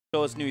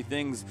show us new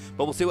things,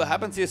 but we'll see what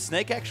happens here.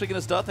 Snake actually going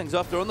to start things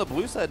off. They're on the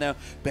blue side now,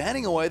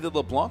 banning away the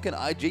LeBlanc, and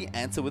IG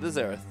answer with a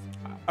Xerath.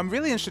 I'm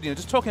really interested,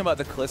 just talking about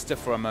the Kalista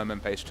for a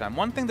moment, Pastime.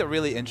 One thing that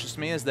really interests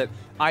me is that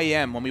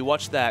IM, when we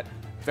watch that,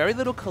 very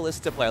little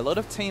Kalista play. A lot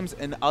of teams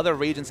in other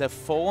regions have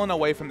fallen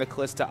away from the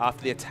Kalista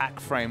after the attack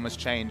frame was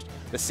changed,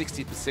 the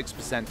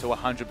 66% to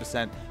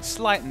 100%.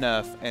 Slight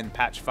nerf in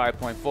patch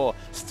 5.4.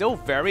 Still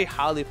very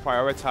highly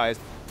prioritized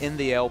in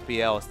the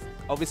LPL.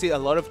 Obviously, a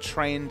lot of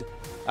trained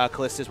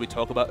Kalistas. We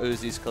talk about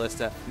Uzi's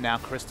Kalista, now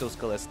Crystal's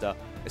Kalista.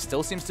 It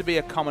still seems to be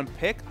a common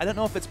pick. I don't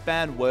know if it's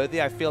ban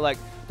worthy. I feel like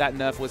that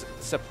nerf was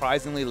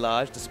surprisingly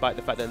large, despite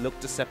the fact that it looked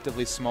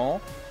deceptively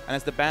small. And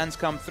as the bans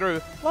come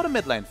through, a lot of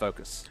mid lane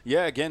focus.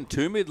 Yeah, again,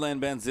 2 mid lane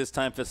bans this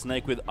time for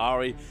Snake, with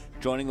Ari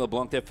joining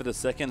LeBlanc there for the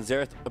second.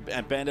 Xerath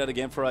banned out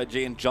again for IG,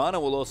 and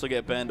Janna will also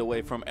get banned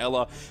away from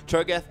Ella.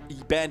 Cho'Gath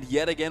banned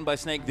yet again by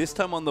Snake, this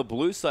time on the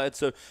blue side,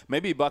 so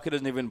maybe Bucket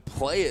doesn't even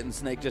play it and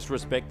Snake just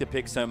respect the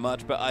pick so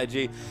much, but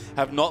IG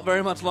have not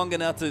very much longer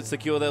now to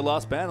secure their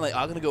last ban. They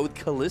are going to go with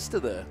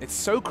Kalista there. It's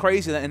so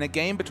crazy that in a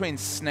game between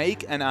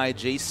Snake and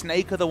IG,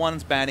 Snake are the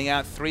ones banning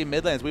out 3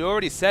 mid lanes. We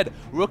already said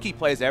Rookie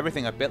plays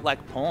everything a bit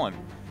like Pawn.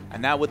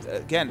 And now, with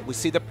again, we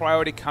see the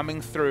priority coming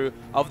through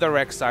of the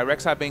Rek'Sai.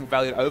 Rek'Sai being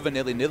valued over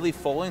Nilly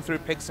falling through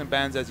picks and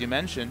bans, as you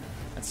mentioned,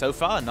 and so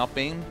far not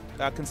being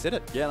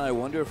considered. Yeah, and I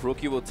wonder if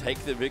Rookie will take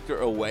the victor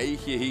away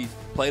here. He's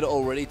played it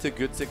already to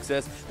good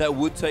success. That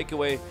would take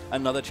away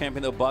another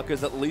champion that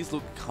Buckers at least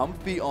look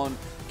comfy on,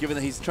 given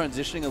that he's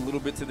transitioning a little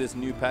bit to this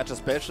new patch,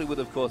 especially with,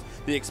 of course,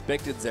 the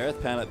expected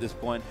Xerath pan at this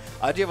point.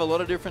 IG have a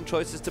lot of different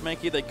choices to make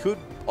here. They could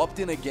opt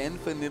in again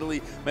for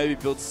Nidalee, maybe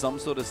build some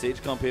sort of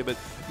siege comp here, but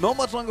not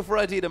much longer for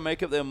IG to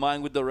make up their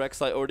mind with the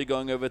Rek'Sai already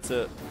going over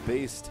to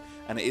Beast.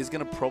 And it is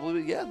going to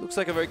probably, looks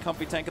like a very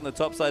comfy tank on the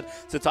top side.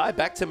 So tie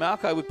back to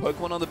Maokai with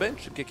Pokemon on the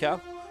bench. And Kakao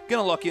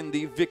going to lock in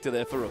the victor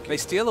there for Rookie. They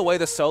steal away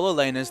the solo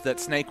laners that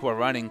Snake were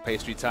running,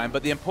 Pastry Time,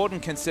 but the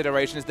important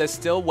consideration is there's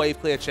still wave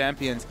clear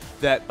champions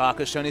that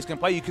Barker Shoney's can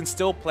play. You can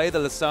still play the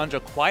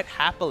Lissandra quite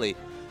happily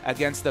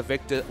against the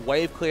victor,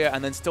 wave clear,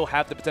 and then still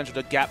have the potential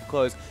to gap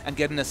close and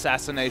get an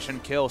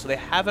assassination kill. So they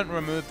haven't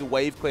removed the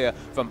wave clear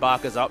from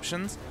Barker's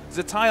options. There's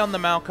a tie on the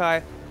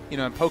Maokai.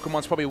 And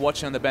Pokemon's probably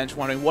watching on the bench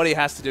wondering what he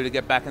has to do to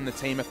get back in the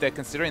team if they're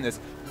considering this.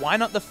 Why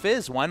not the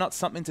Fizz? Why not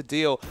something to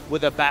deal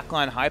with a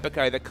backline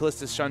hypercarry that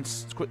Crystal's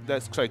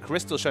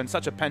shown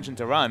such a penchant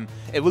to run?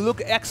 It will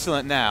look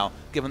excellent now,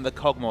 given the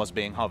Kog'Maw's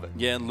being hovered.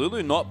 Yeah, and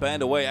Lulu not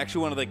banned away.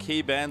 Actually, one of the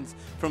key bans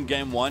from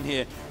Game 1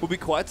 here. We'll be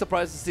quite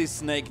surprised to see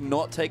Snake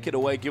not take it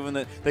away, given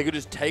that they could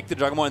just take the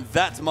Juggernaut, and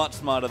that's much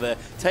smarter there.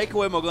 Take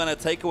away Morgana,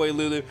 take away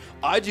Lulu.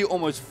 IG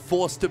almost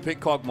forced to pick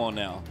Kog'Maw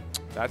now.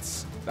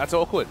 That's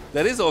awkward.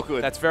 That is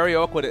awkward. That's very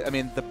awkward. I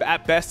mean,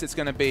 at best, it's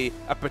going to be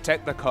a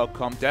protect the Cog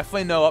comp.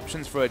 Definitely no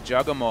options for a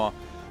Juggernaut.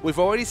 We've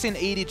already seen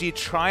EDG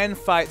try and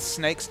fight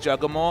Snake's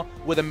Juggernaut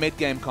with a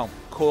mid-game comp.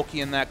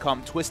 Corki in that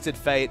comp, Twisted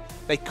Fate.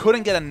 They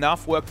couldn't get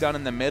enough work done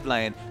in the mid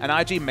lane. And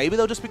IG, maybe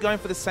they'll just be going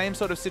for the same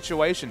sort of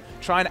situation.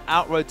 Try and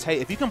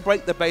out-rotate. If you can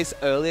break the base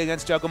early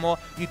against Juggernaut,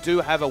 you do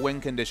have a win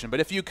condition. But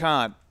if you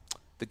can't,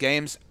 the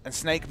games and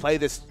Snake play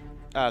this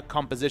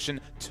composition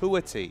to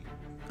a T.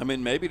 I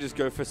mean, maybe just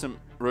go for some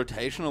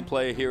rotational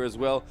play here as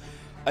well.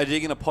 IG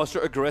going to posture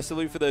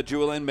aggressively for the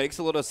dual lane. Makes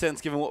a lot of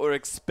sense given what we're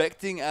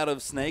expecting out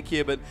of Snake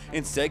here, but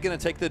instead going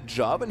to take the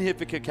Jarvan here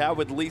for Kakao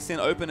with Lee Sin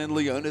open and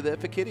Leona there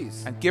for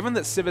Kitties. And given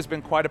that Civ has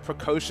been quite a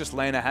precocious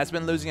laner, has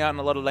been losing out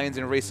in a lot of lanes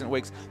in recent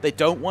weeks, they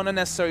don't want to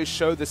necessarily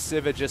show the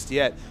Civ just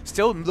yet.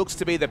 Still looks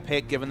to be the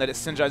pick given that it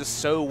synergizes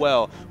so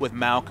well with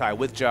Maokai,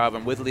 with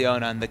Jarvan, with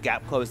Leona, and the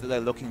gap close that they're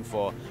looking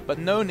for. But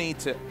no need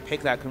to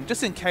pick that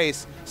just in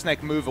case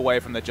Snake move away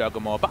from the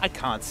Juggernaut, but I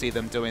can't see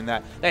them doing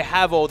that. They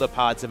have all the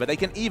parts of it. They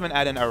can even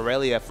add in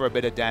Aurelia for a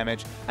bit of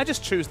damage and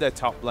just choose their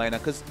top laner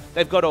because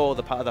they've got all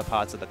the other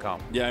parts of the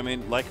comp. Yeah, I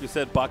mean, like you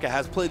said, Barker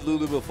has played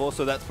Lulu before,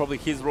 so that's probably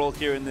his role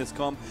here in this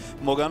comp.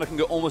 Morgana can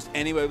go almost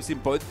anywhere. We've seen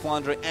both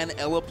Flandre and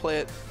Ella play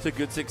it to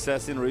good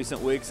success in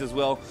recent weeks as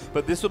well.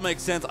 But this would make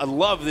sense. I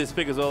love this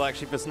pick as well,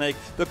 actually, for Snake.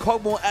 The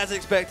Kog'Maw, as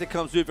expected,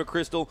 comes through for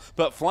Crystal,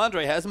 but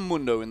Flandre has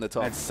Mundo in the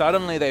top. And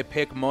suddenly they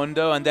pick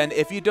Mundo, and then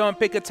if you don't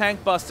pick a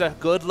tank buster,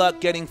 good luck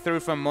getting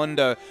through from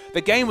Mundo. The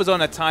game was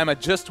on a timer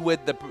just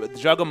with the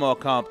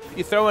Juggernaut comp.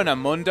 You throw in a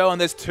Mundo, and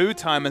there's 2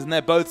 timers, and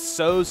they're both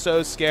so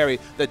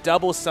scary. The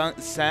double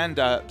sand,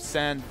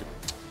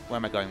 where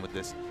am I going with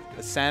this?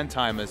 The sand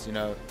timers,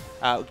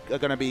 are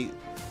going to be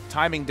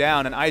timing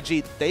down, and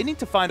IG, they need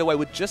to find a way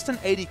with just an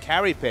 80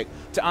 carry pick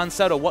to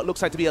unsettle what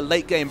looks like to be a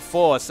late game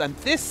force, and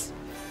this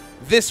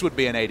would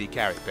be an 80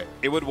 carry pick.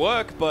 It would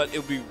work, but it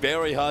would be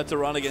very hard to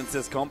run against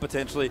this comp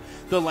potentially.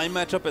 The lane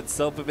matchup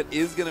itself, if it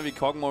is going to be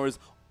Kog'Maw, is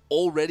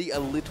already a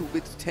little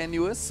bit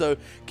tenuous. So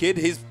Kid,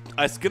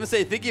 I was going to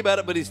say thinking about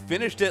it, but he's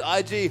finished it.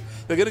 IG,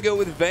 they're going to go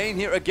with Vayne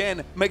here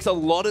again. Makes a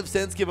lot of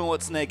sense given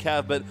what Snake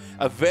have, but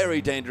a very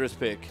dangerous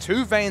pick.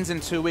 2 Vaynes in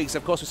 2 weeks.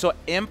 Of course, we saw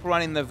Imp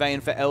running the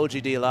Vayne for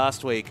LGD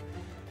last week.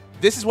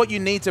 This is what you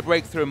need to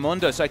break through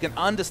Mundo, so I can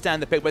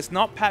understand the pick, but it's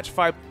not patch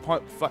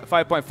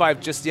 5.5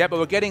 just yet, but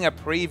we're getting a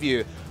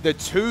preview. The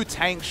 2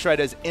 tank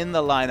shredders in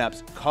the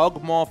lineups,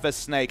 Cogmore for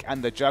Snake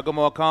and the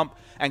Juggermore comp,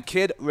 and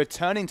Kid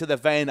returning to the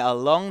Vayne. A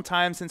long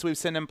time since we've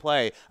seen him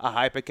play a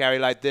hyper carry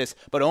like this,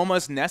 but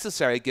almost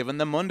necessary given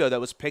the Mundo that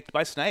was picked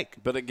by Snake.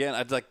 But again,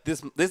 I'd like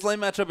this lane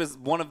matchup is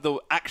one of the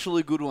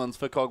actually good ones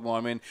for Cogmore.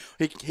 I mean,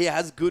 he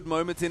has good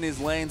moments in his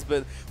lanes,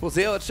 but we'll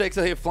see how it shakes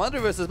out here.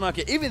 Flandre versus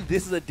Maokai. Even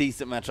this is a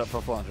decent matchup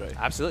for Flandre.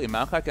 Absolutely.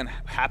 Maokai can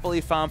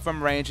happily farm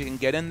from range. He can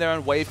get in there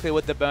and wave clear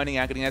with the Burning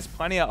Agony. He has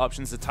plenty of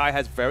options. The Tai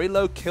has very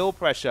low kill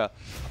pressure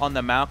on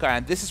the Maokai,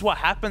 and this is what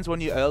happens when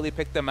you early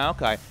pick the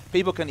Maokai.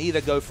 People can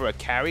either go for a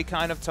carry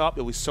kind of top.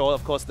 We saw,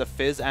 of course, the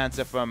Fizz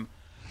answer from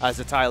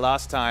Zatai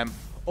last time,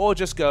 or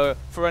just go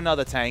for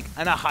another tank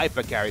and a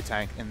hyper carry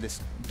tank in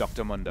this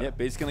Dr. Mundo. Yep,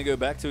 he's going to go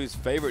back to his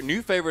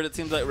new favorite, it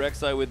seems like,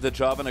 Rek'Sai with the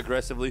Jarvan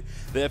aggressively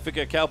there for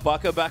Kakao.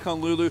 Baka back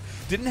on Lulu.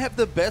 Didn't have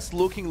the best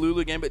looking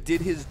Lulu game, but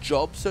did his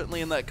job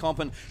certainly in that comp.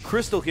 And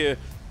Crystal here,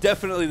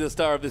 definitely the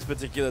star of this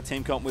particular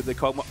team comp with the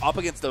Cogmore up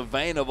against the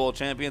Vayne of all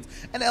champions.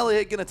 And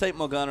Elliot going to take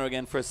Morgana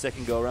again for a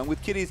second go around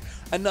with Kitty's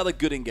another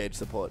good engaged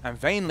support. And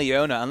Vayne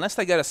Leona, unless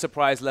they get a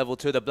surprise level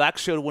 2, the Black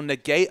Shield will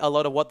negate a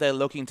lot of what they're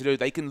looking to do.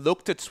 They can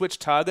look to switch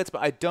targets,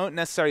 but I don't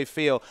necessarily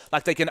feel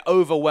like they can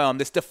overwhelm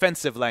this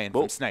defensive lane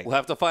from Snake. We'll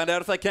have to find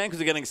out if they can, because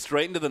they're getting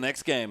straight into the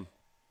next game.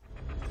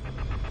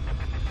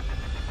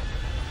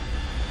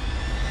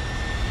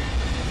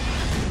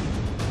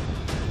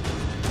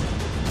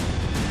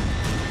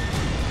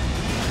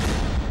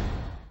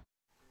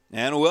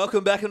 And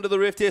welcome back into the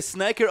Rift here.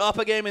 Snake are up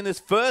a game in this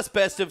first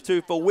best of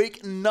 2 for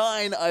week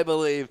 9, I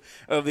believe,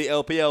 of the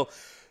LPL.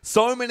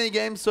 So many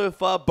games so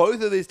far.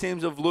 Both of these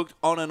teams have looked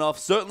on and off.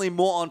 Certainly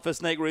more on for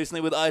Snake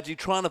recently, with IG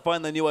trying to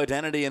find their new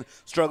identity and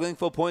struggling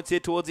for points here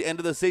towards the end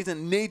of the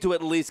season. Need to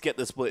at least get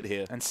the split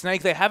here. And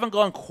Snake, they haven't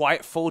gone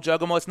quite full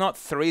Juggermore. It's not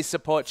 3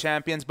 support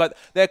champions, but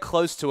they're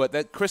close to it.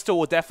 That Crystal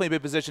will definitely be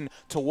positioned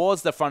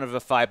towards the front of the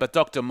fight, but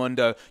Dr.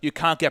 Mundo, you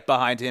can't get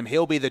behind him.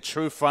 He'll be the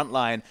true front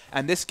line.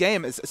 And this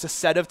game, it's a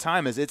set of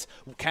timers.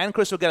 Can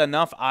Crystal get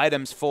enough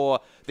items for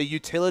the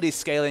utility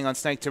scaling on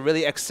Snake to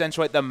really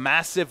accentuate the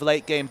massive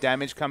late game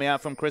damage coming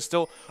out from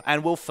Crystal?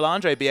 And will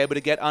Flandre be able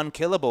to get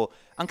unkillable?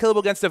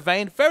 Unkillable against the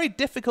Vayne, very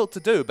difficult to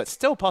do, but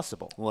still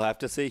possible. We'll have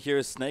to see here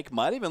as Snake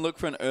might even look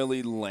for an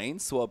early lane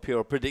swap here,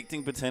 or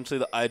predicting potentially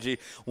that IG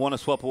want to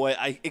swap away.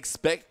 I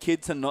expect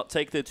Kid to not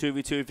take their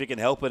 2v2 if he can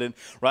help it, and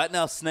right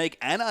now Snake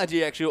and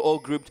IG actually are all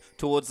grouped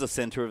towards the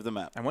center of the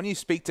map. And when you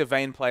speak to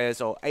Vayne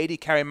players, or AD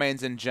carry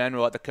mains in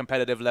general at the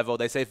competitive level,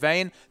 they say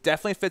Vayne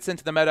definitely fits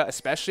into the meta,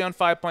 especially on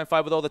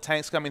 5.5 with all the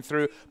tanks coming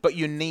through, but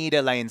you need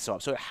a lane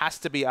swap. So it has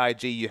to be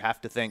IG, you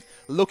have to think,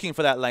 looking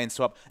for that lane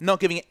swap,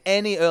 not giving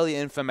any early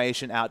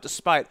information out,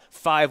 despite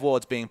 5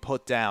 wards being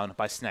put down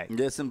by Snake.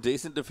 There's some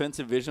decent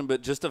defensive vision,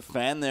 but just a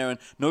fan there, and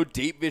no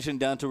deep vision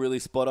down to really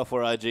spot off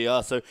where IG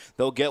are, so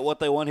they'll get what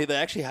they want here. They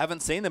actually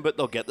haven't seen them, but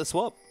they'll get the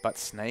swap. But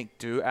Snake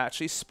do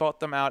actually spot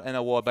them out in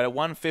a ward, but at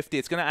 150,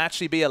 it's going to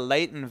actually be a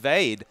late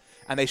invade,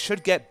 and they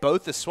should get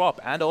both the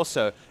swap and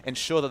also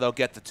ensure that they'll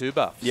get the 2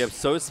 buffs. Yeah,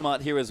 so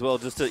smart here as well,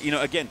 just to,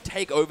 again,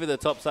 take over the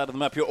top side of the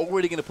map. You're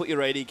already going to put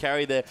your AD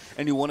carry there,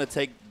 and you want to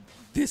take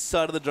this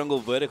side of the jungle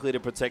vertically to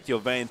protect your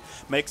Vayne.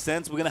 Makes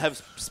sense. We're going to have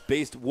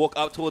Beast walk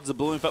up towards the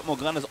blue. In fact,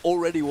 Morgana's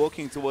already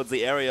walking towards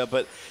the area,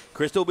 but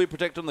Crystal will be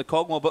protected on the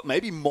Cogmore, but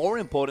maybe more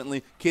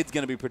importantly, Kid's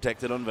going to be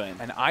protected on Vayne.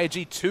 And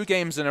IG 2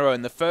 games in a row.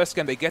 In the first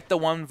game, they get the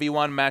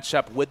 1v1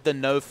 matchup with the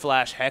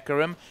no-flash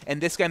Hecarim. In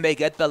this game, they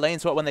get the lane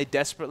swap when they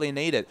desperately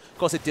need it. Of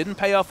course, it didn't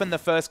pay off in the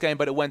first game,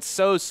 but it went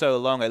so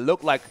long. It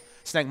looked like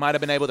Snake might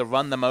have been able to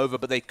run them over,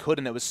 but they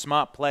couldn't. It was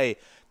smart play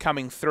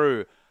coming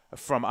through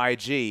from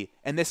IG.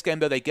 In this game,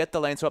 though, they get the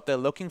lane swap they're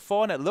looking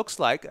for, and it looks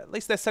like at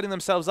least they're setting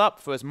themselves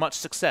up for as much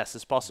success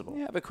as possible.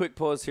 Yeah, have a quick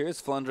pause here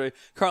as Flandre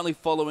currently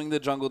following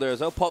the jungle there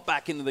as well. Pop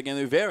back into the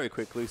game very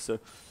quickly, so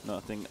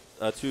nothing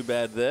too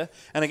bad there.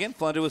 And again,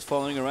 Flandre was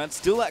following around,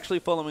 still actually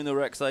following the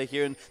Rek'Sai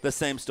here, and the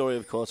same story,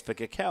 of course, for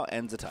Kakao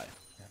and Zatai.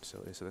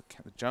 Absolutely. So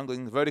the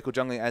jungling, the vertical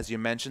jungling, as you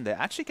mentioned, they're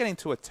actually getting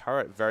to a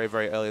turret very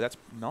early. That's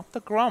not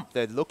the Gromp.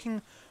 They're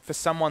looking for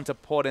someone to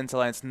port into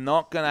lane. It's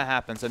not going to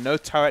happen, so no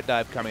turret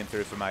dive coming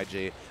through from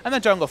IG. And the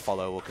jungle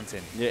follow will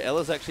continue. Yeah,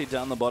 Ella's actually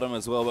down the bottom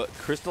as well, but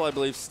Crystal, I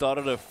believe,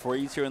 started a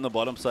freeze here in the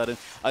bottom side, and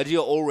IG are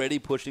already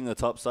pushing the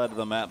top side of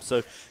the map,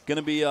 so going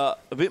to be a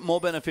bit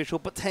more beneficial,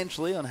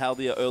 potentially, on how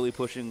the early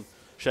pushing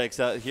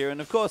shakes out here.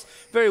 And of course,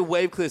 very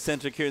wave clear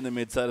centric here in the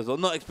mid side as well.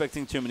 Not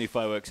expecting too many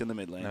fireworks in the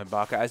mid lane. No,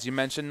 Baka, as you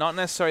mentioned, not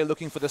necessarily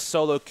looking for the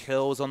solo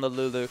kills on the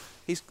Lulu.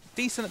 He's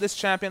decent at this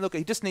champion. Look,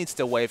 he just needs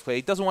to wave clear.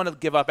 He doesn't want to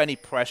give up any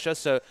pressure.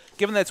 So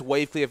given that it's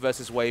wave clear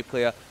versus wave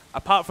clear,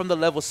 apart from the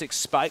level 6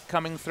 spike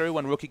coming through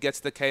when Rookie gets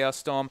the Chaos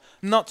Storm,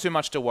 not too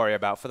much to worry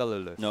about for the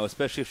Lulu. No,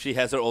 especially if she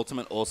has her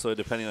ultimate also,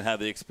 depending on how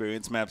the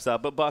experience maps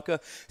out. But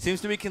Baka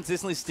seems to be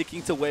consistently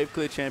sticking to wave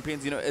clear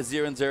champions.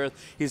 Azir and Xerath,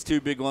 his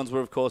 2 big ones,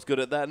 were of course good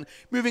at that. And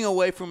moving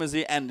away from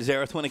Azir and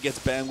Xerath when it gets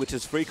banned, which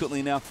is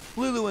frequently now,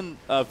 Lulu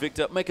and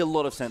Victor make a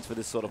lot of sense for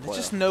this sort of player.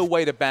 There's just no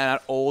way to ban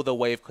out all the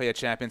wave clear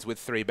champions with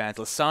 3 bans.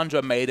 Lissandra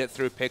Flandra made it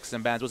through picks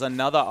and bans was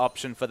another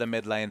option for the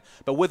mid lane.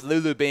 But with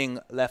Lulu being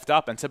left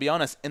up, and to be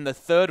honest, in the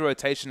third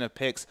rotation of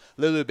picks,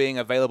 Lulu being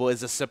available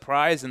is a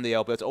surprise in the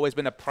LPL. It's always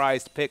been a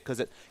prized pick because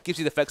it gives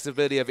you the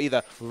flexibility of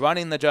either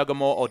running the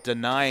Juggernaut or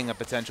denying a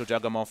potential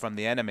Juggernaut from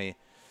the enemy.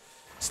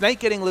 Snake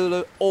getting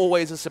Lulu,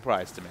 always a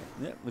surprise to me.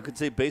 Yeah, we could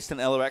see Beast and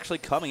Ella actually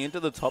coming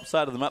into the top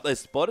side of the map. They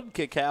spotted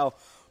Kakao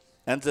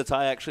and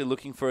Zatai actually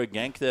looking for a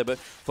gank there, but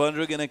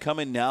Flandra going to come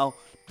in now,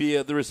 be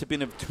the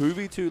recipient of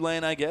 2v2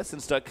 lane, I guess,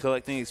 and start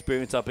collecting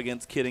experience up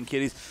against Kid and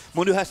Kitties.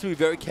 Mundu has to be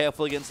very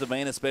careful against the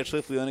Vayne, especially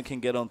if Leona can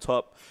get on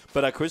top.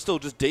 But Crystal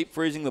just deep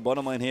freezing the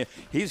bottom lane here.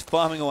 He's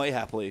farming away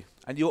happily.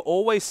 And you'll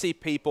always see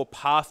people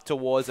path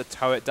towards a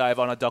turret dive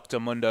on a Dr.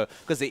 Mundo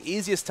because the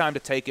easiest time to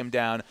take him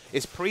down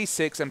is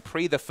pre-6 and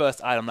pre the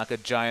first item like a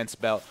Giant's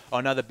Belt or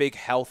another big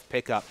health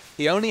pickup.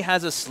 He only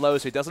has a slow,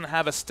 so he doesn't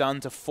have a stun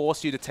to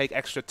force you to take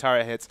extra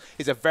turret hits.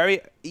 He's a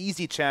very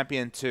easy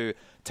champion to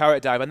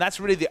turret dive, and that's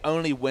really the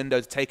only window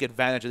to take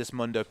advantage of this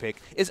Mundo pick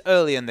is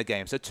early in the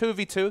game. So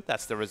 2v2,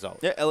 that's the result.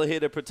 Yeah, Ella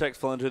here to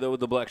protect Flandra though with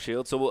the Black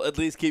Shield, so we'll at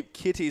least keep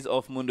Kitties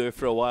off Mundo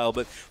for a while,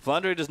 but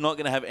Flandra is not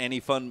going to have any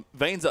fun.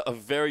 Vayne's a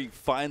very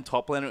fine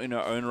top laner in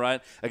her own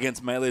right,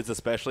 against melees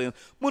especially, and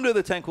Mundo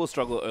the tank will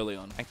struggle early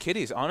on. And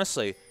Kitties,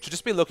 honestly, should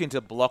just be looking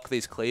to block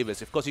these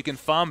cleavers. Of course, you can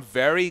farm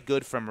very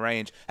good from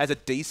range, has a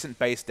decent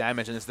base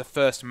damage, and is the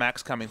first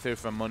max coming through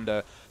from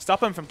Mundo.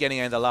 Stop him from getting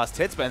any of the last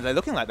hits, but they're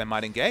looking like they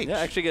might engage. Yeah,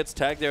 actually gets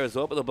tagged there as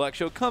well, but the Black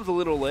Shield comes a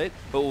little late,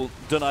 but will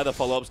deny the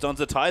follow-up stuns.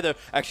 Zatai, though,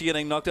 actually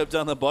getting knocked up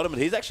down the bottom, but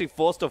he's actually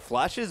forced to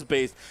flash his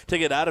beast to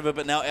get out of it,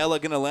 but now Ella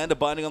going to land a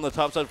binding on the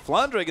top side.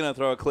 Flandra going to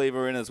throw a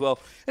cleaver in as well,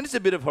 and it's a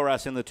bit of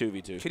harassing the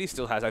 2v2. Kitty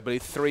still has, I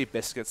believe, 3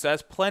 biscuits, so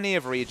has plenty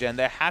of regen.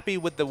 They're happy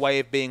with the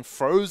wave being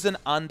frozen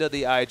under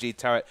the IG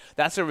turret.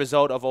 That's a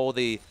result of all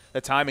the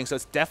timing, so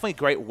it's definitely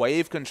great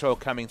wave control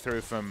coming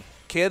through from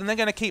Kid, and they're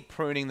going to keep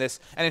pruning this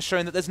and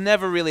ensuring that there's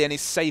never really any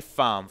safe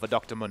farm for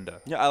Dr.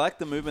 Mundo. Yeah, I like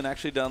the movement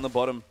actually down the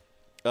bottom.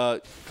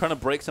 Trying to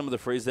break some of the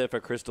freeze there for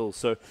Crystal.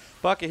 So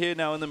Barker here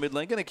now in the mid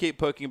lane, going to keep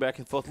poking back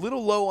and forth.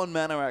 Little low on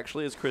mana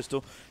actually as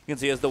Crystal. You can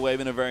see he has the wave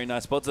in a very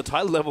nice spot.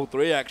 Zatai level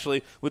 3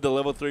 actually with the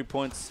level 3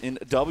 points in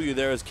W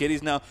there as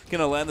Kitty's now going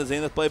to land the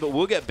Zenith play, but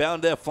will get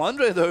bound there.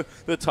 Flandre though,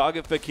 the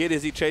target for Kid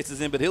as he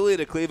chases in, but he'll hit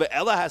a cleaver.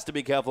 Ella has to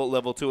be careful at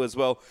level 2 as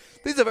well.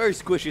 These are very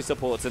squishy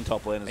supports in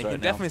top laners right now. You can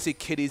definitely see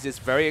Kitties is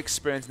very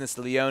experienced in this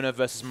Leona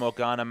versus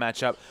Morgana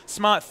matchup.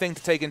 Smart thing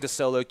to take into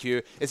solo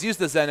queue is use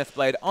the Zenith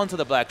Blade onto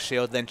the Black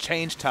Shield, then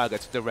change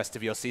target to the rest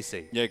of your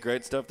CC. Yeah,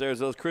 great stuff there as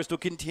well as Crystal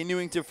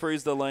continuing to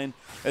freeze the lane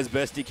as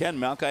best he can.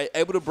 Maokai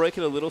able to break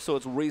it a little so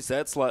it's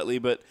reset slightly,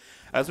 but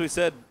as we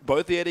said,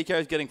 both the AD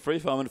carries getting free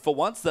farm, and for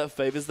once that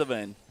favors the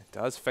Vayne.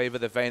 Does favor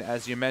the Vayne,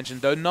 as you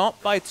mentioned, though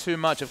not by too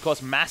much. Of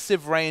course,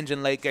 massive range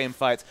in late game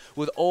fights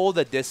with all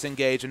the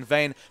disengage. And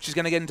Vayne, she's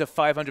going to get into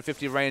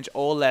 550 range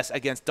or less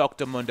against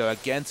Dr. Mundo,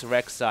 against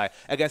Rek'Sai,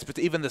 against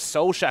even the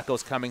Soul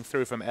Shackles coming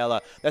through from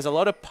Ella. There's a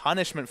lot of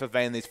punishment for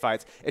Vayne in these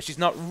fights if she's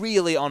not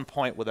really on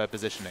point with her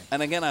positioning.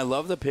 And again, I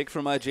love the pick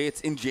from IG.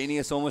 It's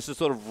ingenious almost to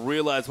sort of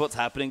realize what's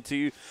happening to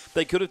you.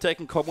 They could have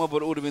taken Kog'Maw,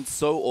 but it would have been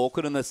so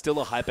awkward, and there's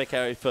still a hyper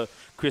carry for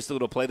Crystal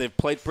to play. They've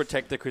played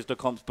Protector Crystal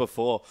comps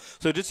before.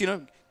 So just, you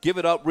know, give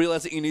it up,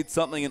 realize that you need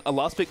something. And a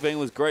last pick Vayne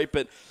was great,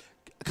 but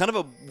kind of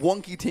a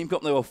wonky team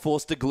comp they were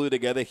forced to glue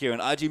together here, and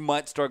IG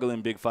might struggle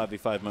in big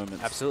 5v5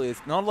 moments. Absolutely.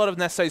 It's not a lot of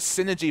necessary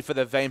synergy for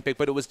the Vayne pick,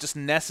 but it was just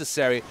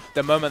necessary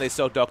the moment they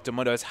saw Dr.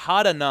 Mundo. It's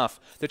hard enough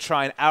to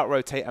try and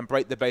out-rotate and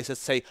break the base, let's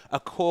say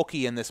a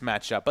Corki in this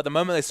matchup, but the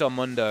moment they saw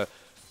Mundo,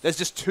 there's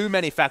just too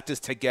many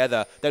factors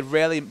together that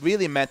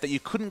really meant that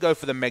you couldn't go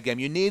for the mid game.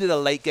 You needed a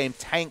late game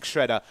tank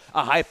shredder,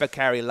 a hyper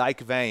carry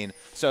like Vayne.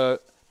 So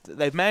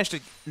they've managed to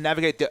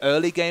navigate the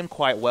early game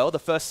quite well, the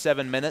first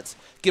 7 minutes,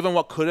 given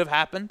what could have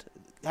happened.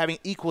 Having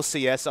equal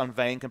CS on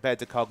Vayne compared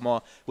to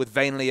Kog'Maw with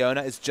Vayne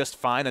Leona is just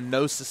fine, and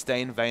no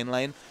sustained Vayne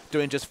lane,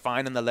 doing just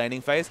fine in the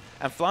laning phase.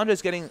 And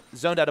Flandre's getting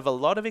zoned out of a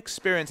lot of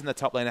experience in the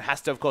top lane and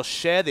has to, of course,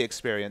 share the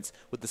experience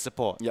with the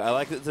support. Yeah, I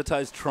like that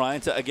Zatai's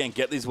trying to, again,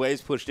 get these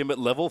waves pushed in, but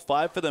level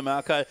 5 for the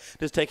Maokai,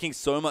 just taking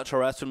so much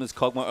harass from this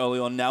Kog'Maw early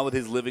on, now with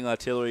his living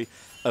artillery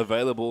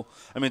available.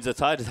 I mean,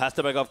 Zatai just has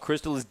to back off.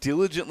 Crystal is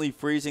diligently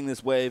freezing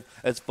this wave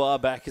as far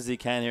back as he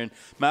can here, and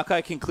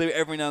Maokai can clear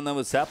every now and then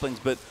with saplings,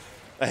 but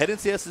ahead in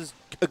CS is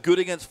good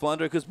against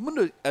Flandre because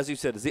Mundo, as you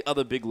said, is the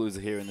other big loser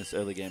here in this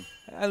early game.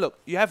 And look,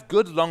 you have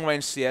good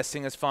long-range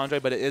CSing as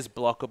Flandre, but it is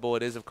blockable.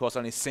 It is, of course,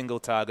 only single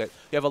target.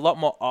 You have a lot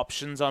more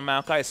options on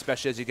Maokai,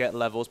 especially as you get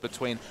levels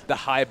between the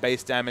high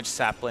base damage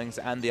saplings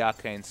and the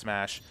arcane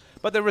smash.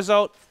 But the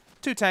result,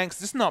 2 tanks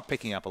just not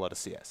picking up a lot of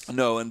CS.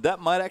 No, and that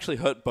might actually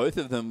hurt both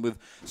of them with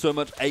so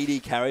much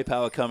AD carry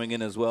power coming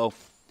in as well.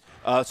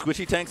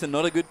 Squishy tanks are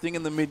not a good thing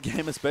in the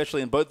mid-game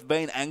especially, and both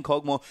Vayne and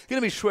Kog'Maw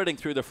going to be shredding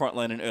through the front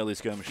lane in early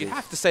skirmishes. You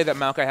have to say that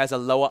Maokai has a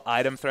lower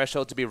item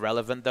threshold to be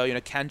relevant, though. You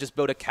know, can just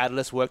build a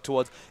Catalyst, work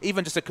towards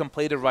even just a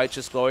completed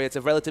Righteous Glory. It's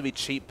a relatively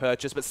cheap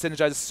purchase, but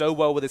synergizes so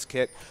well with his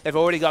kit. They've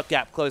already got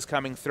gap close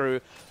coming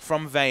through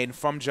from Vayne,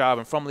 from Jarvan,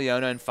 and from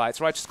Leona in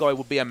fights. Righteous Glory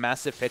will be a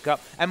massive pickup.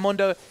 And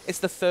Mundo, it's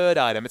the 3rd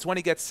item. It's when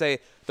he gets, say,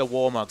 the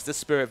Warmogs, the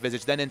Spirit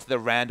Visage, then into the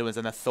Randuins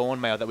and the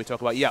Thornmail that we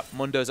talk about. Yep,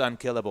 Mundo's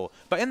unkillable.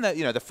 But in the,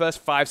 the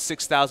first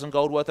 5,000–6,000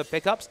 gold worth of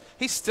pickups,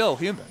 he's still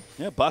human.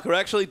 Yeah, Barker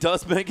actually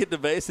does make it to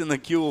base, and the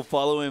Q will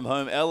follow him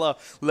home. Ella,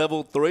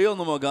 level 3 on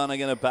the Morgana,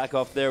 going to back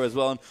off there as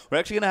well. And we're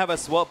actually going to have a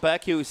swap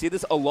back here. We see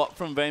this a lot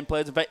from Vayne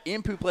players. In fact,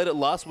 Imp, who played it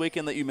last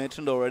weekend that you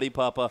mentioned already,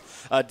 Papa,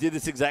 did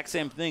this exact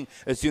same thing.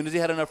 As soon as he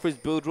had enough for his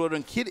build order,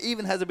 and Kid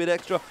even has a bit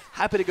extra,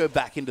 happy to go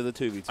back into the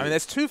 2v2. I mean,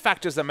 there's two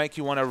factors that make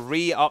you want to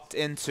re-opt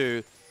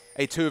into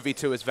a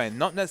 2v2 as Vayne.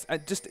 Not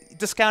just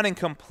discounting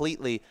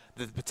completely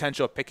the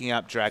potential of picking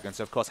up Dragon.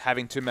 So, of course,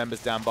 having two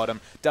members down bottom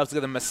does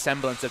give them a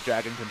semblance of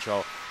Dragon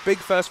control. Big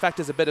first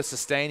factor is a bit of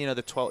sustain,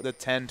 the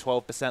 10–12%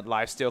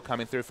 lifesteal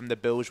coming through from the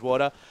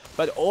Bilgewater.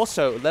 But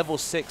also, level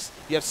 6,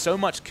 you have so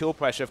much kill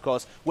pressure, of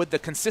course, with the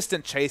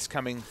consistent chase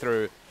coming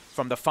through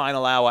from the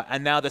final hour,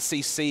 and now the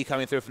CC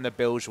coming through from the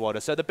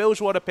Bilgewater. So the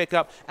Bilgewater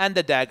pickup and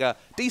the dagger,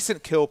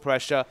 decent kill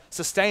pressure,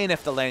 sustain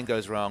if the lane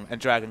goes wrong, and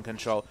Dragon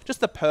control.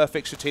 Just the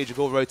perfect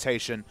strategical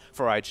rotation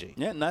for IG.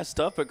 Yeah, nice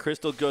stuff, but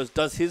Crystal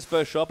does his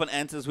first shot and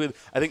answers with,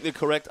 I think, the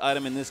correct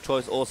item in this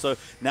choice also.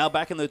 Now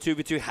back in the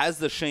 2v2 has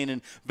the Sheen,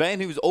 and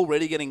Vayne, who's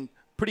already getting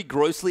pretty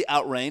grossly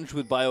outranged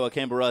with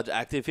Bio-Arcane Barrage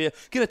active here,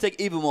 going to take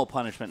even more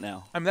punishment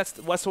now. I mean, that's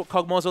what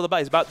Kog'Maw's all about.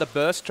 He's about the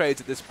burst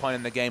trades at this point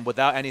in the game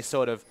without any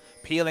sort of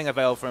peeling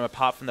available from him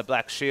apart from the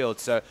Black Shield.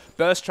 So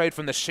burst trade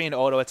from the Sheen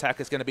auto attack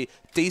is going to be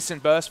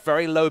decent burst,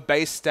 very low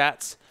base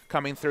stats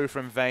coming through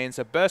from Vayne.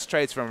 So burst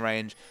trades from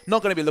range,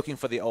 not going to be looking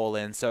for the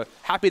all-in. So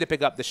happy to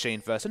pick up the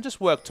Sheen first and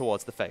just work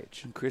towards the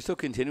Phage. And Crystal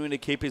continuing to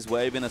keep his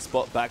wave in a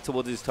spot back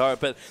towards his turret,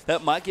 but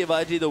that might give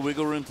IG the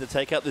wiggle room to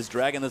take out this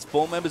Dragon. There's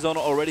 4 members on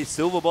it already.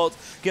 Silverbolt's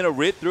going to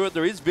rip through it.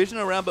 There is vision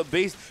around, but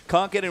Beast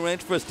can't get in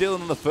range for a steal.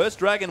 And then the first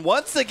Dragon,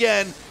 once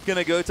again, going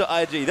to go to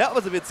IG. That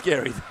was a bit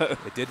scary, though.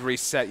 It did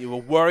reset. You were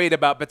worried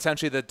about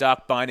potentially the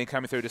Dark Binding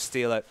coming through to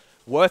steal it.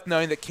 Worth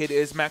knowing that Kid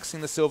is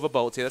maxing the Silver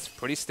Bolts here. That's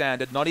pretty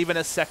standard. Not even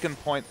a second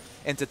point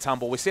into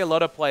Tumble. We see a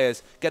lot of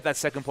players get that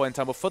second point in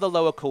Tumble for the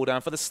lower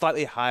cooldown, for the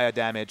slightly higher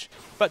damage.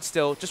 But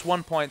still, just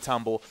 1 point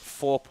Tumble,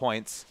 4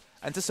 points,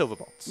 and to Silver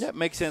Bolts. Yeah, it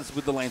makes sense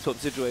with the lane swap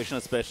situation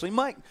especially.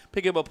 Might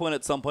pick up a point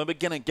at some point, but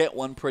going to get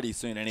one pretty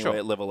soon anyway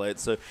at level 8.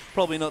 So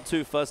probably not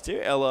too fussed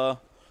here. Ella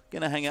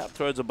going to hang out,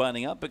 throws are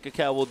binding up, but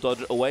Kakao will dodge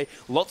it away.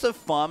 Lots of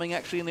farming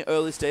actually in the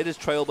early stages.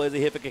 Trailblazer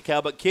here for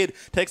Kakao, but Kid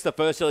takes the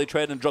first early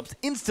trade and drops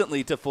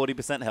instantly to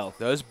 40% health.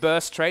 Those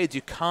burst trades,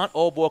 you can't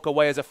all walk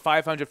away as a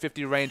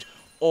 550 range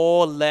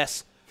or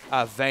less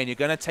Vayne. You're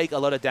going to take a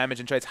lot of damage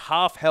in trades.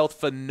 Half health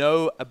for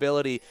no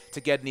ability to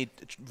get any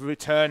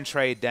return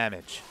trade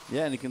damage.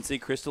 Yeah, and you can see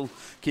Crystal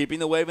keeping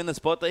the wave in the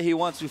spot that he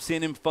wants. We've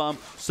seen him farm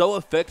so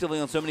effectively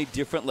on so many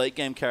different late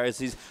game carries.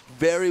 He's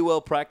very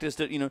well practiced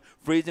at,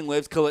 freezing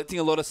waves, collecting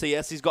a lot of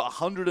CS. He's got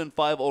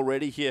 105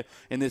 already here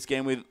in this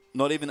game with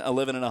not even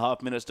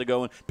 11.5 minutes to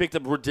go, and picked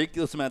up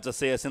ridiculous amounts of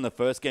CS in the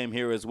first game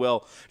here as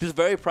well. Just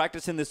very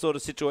practiced in this sort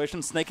of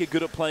situation. Snake are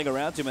good at playing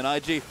around him, and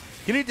IG,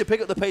 you need to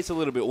pick up the pace a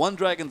little bit. One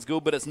Dragon's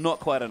good, but it's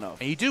not quite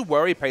enough. And you do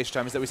worry, Pace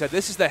Time, that we said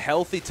this is the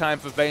healthy time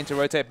for Vayne to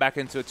rotate back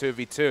into a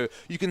 2v2.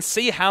 You can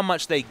see how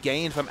much they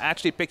gained from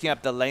actually picking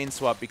up the lane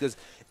swap, because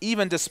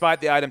even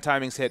despite the item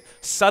timings hit,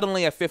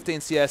 suddenly a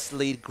 15 CS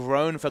lead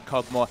grown for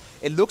Kog'Maw.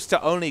 It looks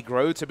to only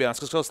grow, to be honest,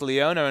 because of course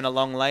Leona in a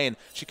long lane,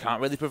 she can't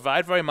really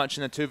provide very much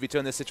in a 2v2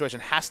 in this situation,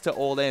 has to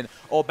all in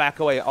or back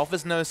away,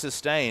 offers no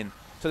sustain.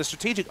 So the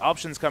strategic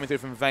options coming through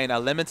from Vayne are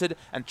limited,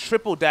 and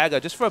triple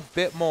dagger just for a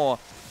bit more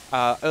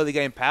early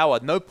game power.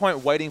 No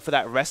point waiting for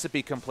that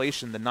recipe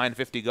completion, the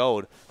 950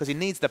 gold, because he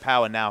needs the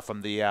power now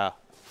from the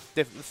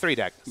 3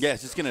 daggers. Yeah,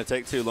 it's just going to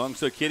take too long.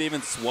 So Kid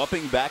even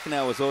swapping back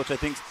now as well, which I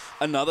think's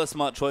another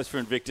smart choice for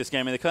Invictus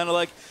game. And they're kind of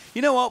like,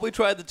 you know what, we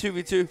tried the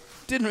 2v2,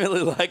 didn't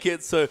really like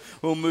it, so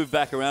we'll move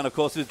back around. Of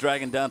course, with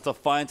Dragon down, it's a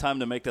fine time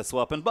to make the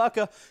swap. And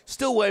Barker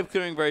still wave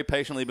clearing very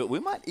patiently, but we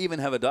might even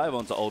have a dive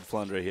onto Old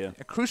Flandre here.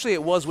 And crucially,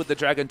 it was with the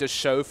Dragon to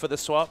show for the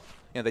swap.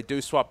 They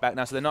do swap back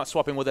now, so they're not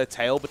swapping with their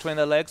tail between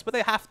their legs, but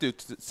they have to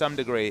some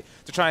degree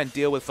to try and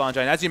deal with Flandre.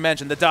 And as you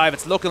mentioned, the dive,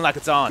 it's looking like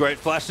it's on. Great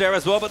flash there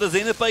as well, but the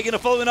Zenith Blade going to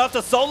follow in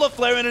after Solar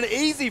Flare, and an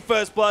easy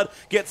first blood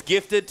gets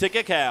gifted to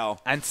Kakao.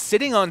 And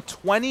sitting on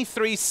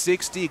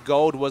 2360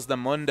 gold was the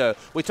Mundo.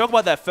 We talk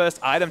about that first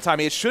item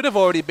time. It should have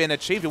already been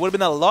achieved. It would have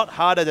been a lot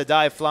harder to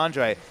dive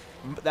Flandre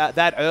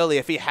that early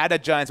if he had a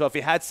Giant's Well, if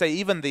he had, say,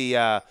 even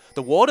the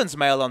Warden's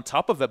Mail on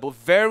top of it, but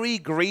very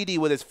greedy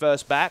with his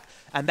first back,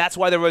 and that's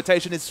why the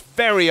rotation is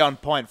very on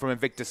point from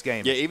Invictus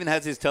game. Yeah, even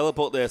has his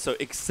teleport there, so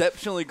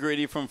exceptionally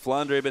greedy from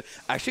Flandre, but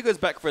actually goes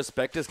back for a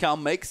Spectre's Cal.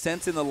 Makes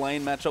sense in the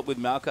lane matchup with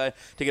Maokai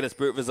to get a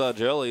Spirit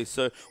Visage early,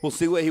 so we'll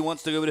see where he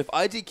wants to go, but if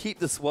IG keep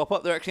the swap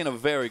up, they're actually in a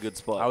very good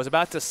spot. I was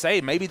about to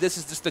say, maybe this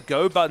is just the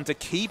go button to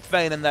keep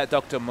Vayne in that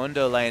Dr.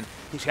 Mundo lane.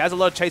 He has a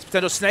lot of chase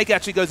potential. Snake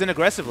actually goes in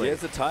aggressively. Yeah,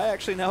 it's a tie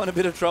actually now in a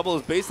bit of trouble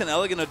as Beast and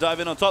Ella going to dive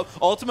in on top.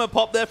 Ultimate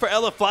pop there for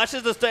Ella.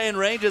 Flashes to stay in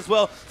range as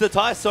well.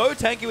 Zatai so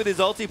tanky with his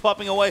ulti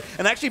popping away.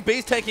 And actually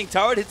Beast taking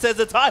turret. It says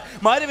Zatai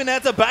might even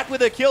answer back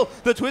with a kill.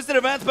 The Twisted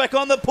Advance back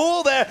on the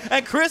pool there.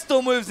 And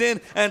Crystal moves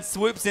in and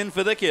swoops in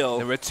for the kill.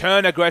 The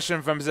return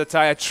aggression from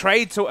Zatai. A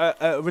trade to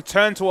a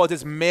return towards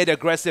his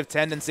mid-aggressive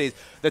tendencies.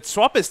 The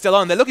swap is still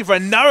on. They're looking for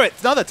another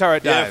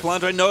turret dive. Yeah,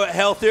 Flandre no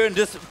health here and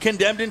just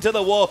condemned into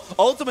the wall.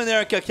 Ultimate there,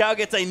 and Kakao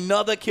gets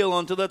another kill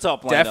onto the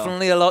top lane.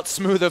 Definitely a lot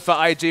smoother for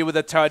IG with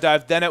a turret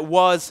dive than it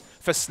was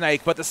for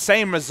Snake, but the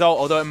same result,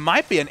 although it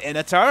might be an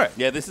inner turret.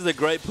 Yeah, this is a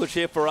great push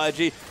here for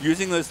IG,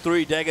 using those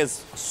 3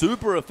 daggers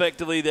super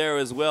effectively there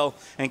as well,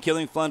 and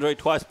killing Flandre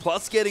twice,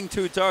 plus getting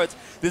 2 turrets.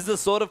 This is the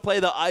sort of play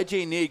that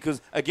IG need,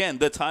 because, again,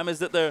 the timers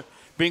that they're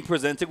being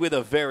presented with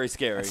are very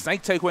scary.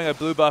 Snake taking a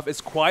blue buff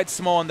is quite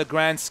small in the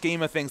grand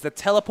scheme of things. The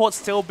teleport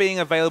still being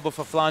available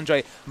for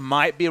Flandre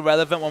might be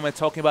relevant when we're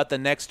talking about the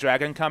next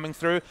dragon coming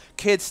through.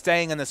 Kid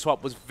staying in the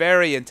swap was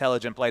very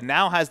intelligent play.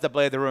 Now has the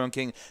Blade of the Ruin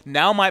King.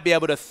 Now might be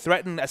able to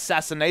threaten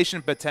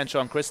assassination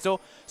potential on Crystal.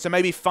 So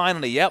maybe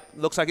finally, yep,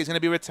 looks like he's going to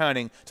be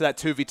returning to that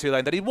 2v2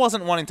 lane that he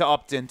wasn't wanting to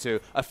opt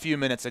into a few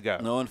minutes ago.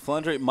 No, and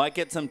Flandre might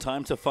get some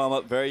time to farm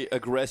up very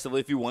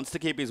aggressively if he wants to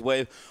keep his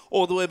wave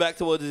all the way back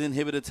towards his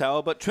inhibitor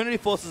tower. But Trinity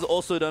Force is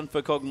also done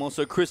for Kog'Maw,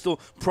 so Crystal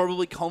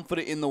probably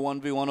confident in the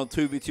 1v1 or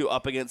 2v2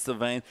 up against the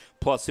Vayne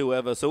plus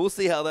whoever. So we'll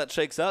see how that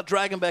shakes out.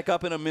 Dragon back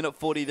up in a minute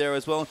 40 there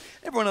as well.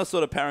 Everyone else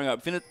sort of powering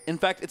up. In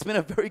fact, it's been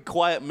a very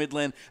quiet mid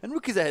lane, and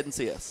Rookie's ahead in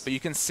CS. But you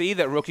can see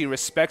that Rookie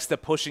respects the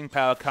pushing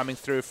power coming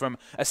through from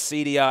a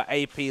CDR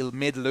AP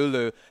mid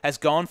Lulu. Has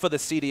gone for the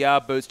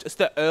CDR boost, just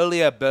the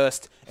earlier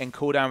burst in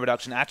cooldown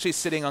reduction, actually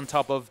sitting on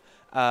top of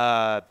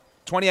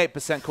 28%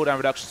 cooldown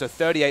reduction, so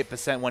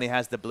 38% when he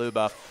has the blue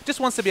buff. Just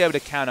wants to be able to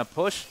counter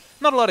push.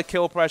 Not a lot of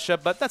kill pressure,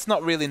 but that's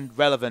not really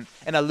relevant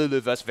in a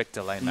Lulu versus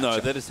Victor lane matchup. No,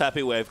 they're just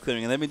happy wave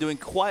clearing, and they've been doing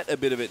quite a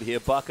bit of it here.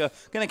 Baka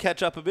going to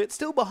catch up a bit,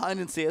 still behind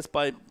in CS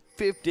by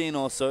 15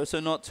 or so, so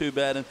not too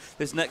bad. And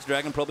this next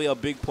dragon, probably our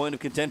big point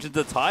of contention.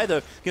 The Ty,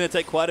 though, going to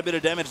take quite a bit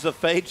of damage. The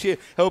Phage here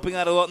helping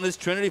out a lot in this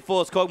Trinity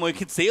Force Kog'Maw. You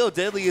can see how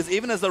deadly he is,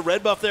 even as the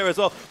red buff there as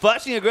well.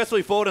 Flashing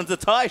aggressively forward, and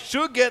Zatai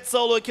should get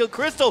solo kill.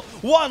 Crystal,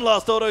 one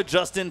last auto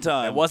just in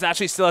time. It was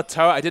actually still a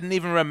turret. I didn't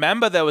even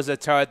remember there was a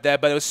turret there,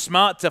 but it was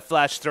smart to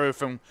flash through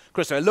from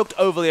Crystal. It looked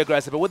overly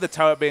aggressive, but with the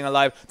turret being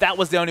alive, that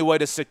was the only way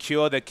to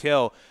secure the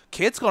kill.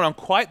 Kid's gone on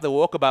quite the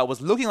walkabout.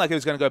 Was looking like he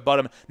was going to go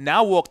bottom.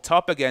 Now walk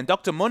top again.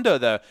 Dr. Mundo,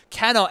 though,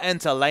 cannot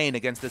enter lane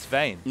against this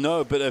Vayne.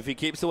 No, but if he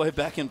keeps away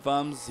back in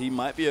farms, he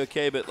might be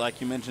okay. But like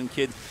you mentioned,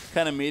 Kid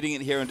kind of meeting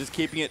it here and just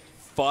keeping it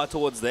far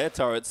towards their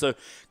turret. So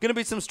going to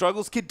be some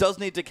struggles. Kid does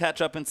need to catch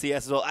up in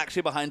CS as well.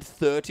 Actually behind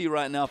 30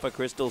 right now for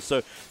Crystal.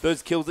 So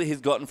those kills that he's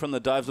gotten from the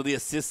dives, or the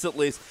assists at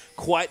least,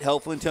 quite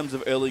helpful in terms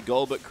of early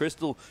goal. But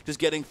Crystal just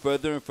getting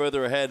further and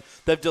further ahead.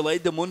 They've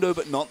delayed the Mundo,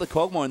 but not the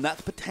Kog'Maw. And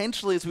that's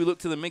potentially, as we look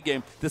to the mid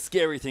game, the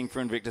scary thing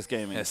for Invictus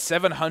Gaming. Yeah,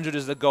 700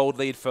 is the gold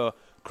lead for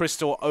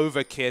Crystal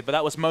over Kid, but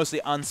that was mostly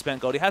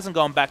unspent gold. He hasn't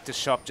gone back to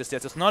shop just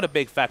yet, so it's not a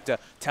big factor.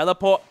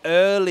 Teleport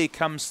early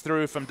comes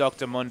through from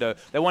Dr. Mundo.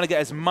 They want to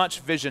get as much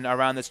vision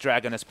around this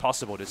dragon as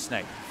possible to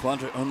Snake.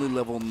 Flandre only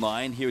level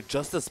 9 here,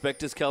 just the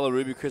Spectre's Kala,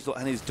 Ruby Crystal,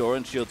 and his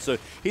Doran Shield, so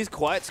he's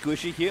quite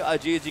squishy here.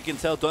 IG, as you can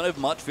tell, don't have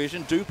much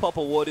vision. Do pop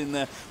a ward in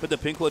there, but the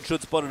Pink Ward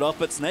should spot it off.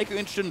 But Snake are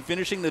interested in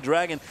finishing the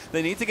dragon.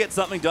 They need to get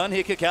something done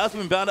here. Kakao's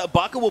been bound up.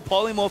 Baka will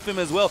polymorph him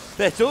as well.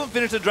 They still haven't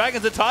finished the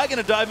dragons. The Ty going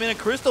to dive in, and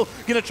Crystal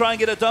going to try and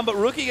get it done, but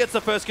Rookie gets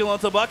the first kill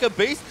onto Baka.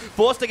 Beast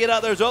forced to get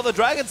out there as well. The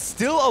dragon's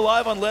still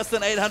alive on less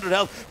than 800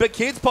 health, but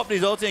Kid's popped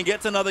his ulti and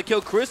gets another kill.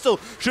 Crystal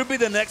should be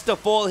the next to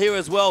fall here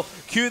as well.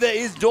 Q there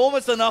is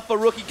dormant enough for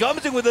Rookie.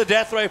 Comes in with a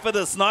death ray for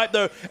the snipe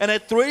though, and a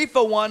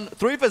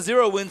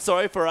 3-for-0 win,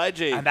 sorry, for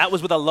IG. And that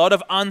was with a lot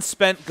of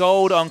unspent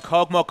gold on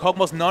Kog'Maw.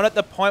 Kog'Maw's not at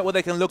the point where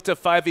they can look to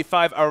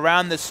 5v5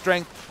 around the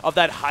strength of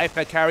that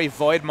hyper carry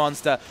Void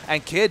monster,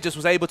 and Kid just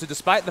was able to,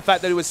 despite the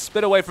fact that he was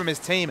split away from his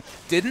team,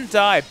 didn't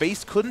die.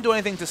 Beast couldn't do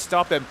anything to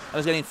stop him and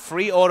was getting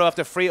free auto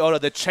after free auto.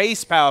 The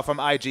chase power from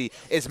IG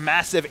is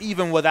massive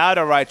even without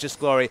a Righteous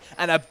Glory,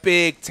 and a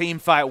big team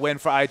fight win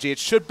for IG. It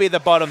should be the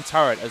bottom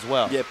turret as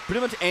well. Yeah,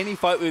 pretty much any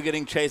fight we were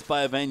getting chased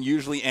by a Vayne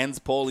usually ends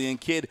poorly, and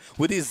Kid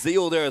with his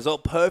Zeal there as well,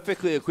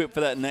 perfectly equipped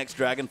for that next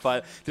dragon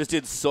fight, just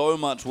did so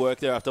much work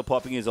there after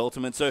popping his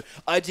ultimate. So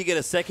IG get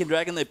a second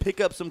dragon, they pick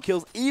up some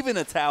kills, even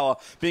a tower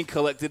being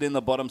collected in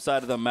the bottom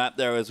side of the map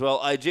there as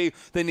well. IG,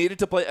 they needed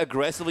to play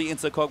aggressively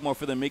into Kog'Maw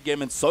for the mid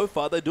game, and so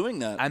far they're doing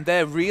that. And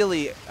they're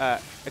really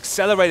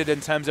accelerated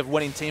in terms of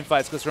winning team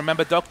fights, because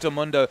remember, Dr.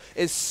 Mundo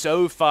is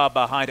so far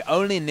behind.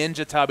 Only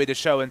Ninja Tabi to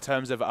show in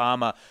terms of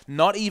armor.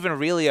 Not even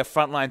really a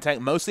frontline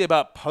tank. Mostly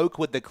about poke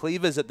with the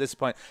cleavers at this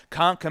point.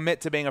 Can't commit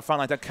to being a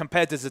frontline tank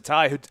compared to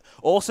Zatai, who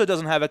also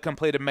doesn't have a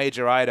completed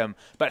major item,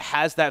 but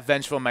has that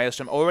Vengeful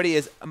Maelstrom. Already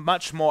is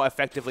much more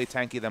effectively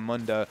tanky than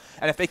Mundo.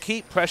 And if they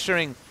keep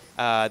pressuring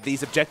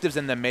these objectives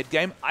in the mid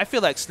game, I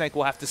feel like Snake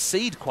will have to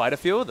seed quite a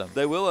few of them.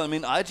 They will. I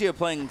mean, IG are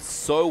playing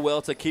so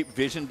well to keep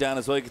vision down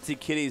as well. You can see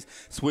Kitty's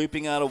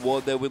sweeping out a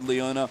ward there with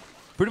Leona.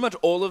 pretty much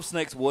all of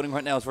Snake's warding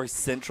right now is very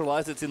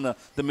centralized. It's in the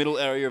middle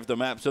area of the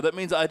map. So that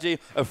means IG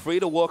are free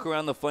to walk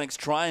around the flanks,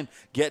 try and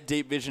get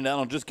deep vision down,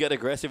 or just get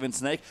aggressive. And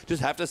Snake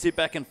just have to sit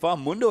back and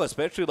farm. Mundo,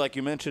 especially, like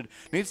you mentioned,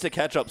 needs to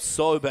catch up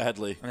so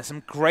badly. And there's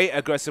some great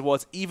aggressive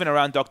wards, even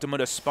around Dr.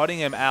 Mundo, spotting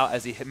him out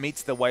as he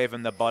meets the wave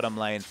in the bottom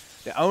lane.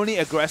 The only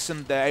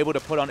aggression they're able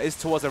to put on is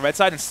towards the red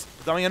side and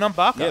throwing in on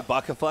Baka. Yeah,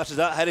 Baka flashes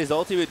out, had his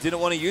ulti, but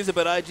didn't want to use it,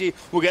 but IG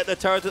will get the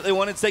turret that they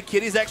want. Instead,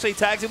 Kitty's actually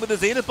tags him with the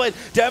Zenith Blade.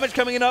 Damage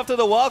coming in after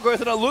the Wild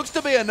Growth, and it looks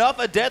to be enough.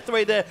 A death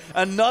rate there.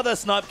 Another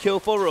snipe kill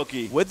for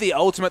Rookie. With the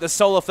ultimate, the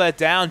Solar Flare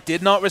down,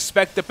 did not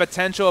respect the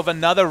potential of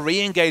another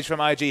re-engage from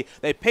IG.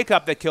 They pick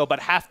up the kill, but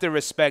have to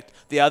respect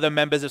the other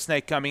members of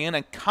Snake coming in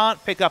and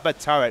can't pick up a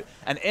turret,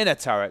 an inner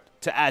turret,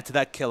 to add to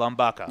that kill on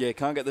Baka. Yeah,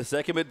 can't get the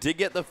second, but did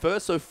get the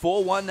first, so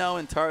 4-1 now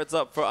and turrets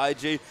up for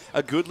IG.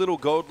 A good little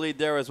gold lead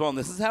there as well, and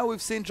this is how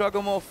we've seen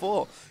Juggernaut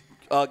fall.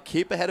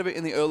 Keep ahead of it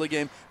in the early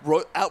game,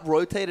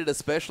 out-rotate it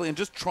especially, and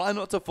just try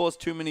not to force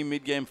too many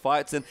mid-game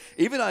fights. And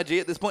even IG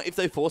at this point, if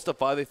they forced a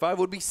 5v5,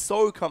 would be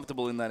so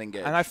comfortable in that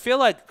engage. And I feel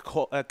like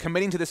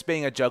committing to this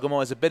being a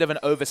Juggernaut is a bit of an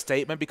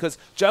overstatement, because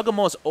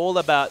Juggernaut's all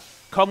about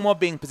Kog'Maw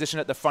being positioned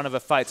at the front of a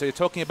fight. So you're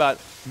talking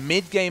about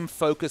mid-game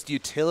focused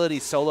utility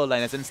solo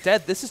laners.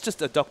 Instead, this is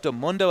just a Dr.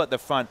 Mundo at the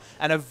front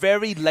and a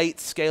very late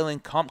scaling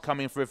comp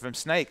coming through from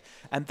Snake.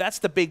 And that's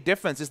the big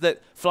difference, is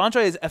that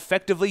Flandre is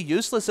effectively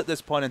useless at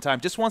this point in time.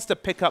 Just wants to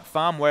pick up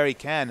farm where he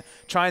can,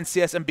 try and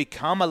CS and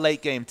become a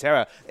late game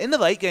terror. In the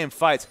late game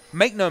fights,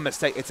 make no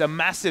mistake, it's a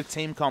massive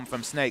team comp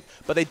from Snake,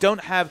 but they don't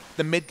have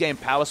the mid-game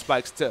power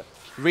spikes to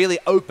really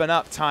open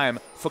up time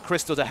for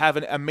Crystal to have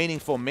a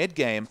meaningful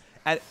mid-game.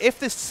 And if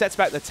this sets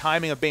back the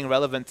timing of being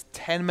relevant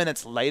 10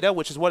 minutes later,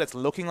 which is what it's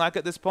looking like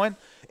at this point,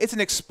 it's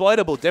an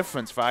exploitable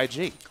difference for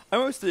IG. I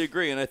mostly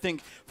agree, and I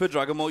think for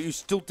Juggernaut, you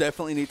still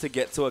definitely need to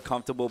get to a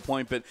comfortable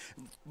point, but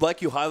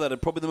like you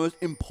highlighted, probably the most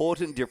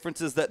important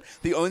difference is that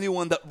the only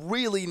one that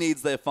really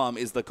needs their farm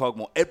is the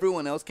Kog'Maw.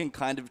 Everyone else can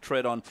kind of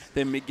tread on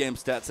their mid-game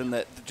stats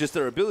and just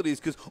their abilities,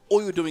 because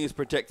all you're doing is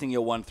protecting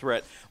your one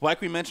threat.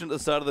 Like we mentioned at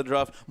the start of the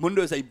draft,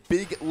 Mundo is a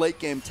big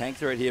late-game tank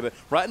threat here, but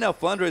right now,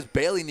 Flandre is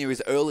barely near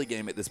his early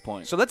game at this point.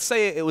 So let's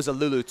say it was a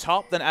Lulu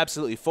top, then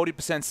absolutely 40%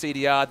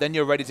 CDR, then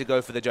you're ready to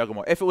go for the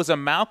Juggernaut. If it was a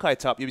Maokai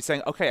top, you'd be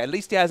saying, okay, at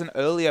least he has an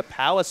earlier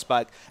power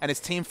spike and is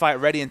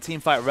teamfight ready and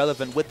teamfight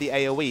relevant with the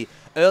AoE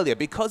earlier.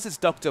 Because it's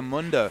Dr.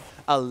 Mundo,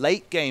 a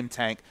late game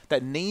tank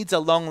that needs a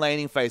long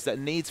laning phase, that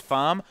needs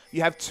farm,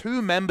 you have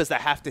two members that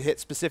have to hit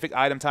specific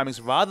item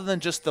timings rather than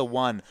just the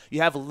one.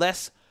 You have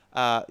less...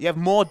 you have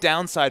more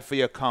downside for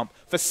your comp,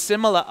 for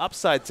similar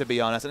upside, to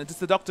be honest. And it's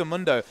the Dr.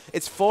 Mundo.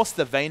 It's forced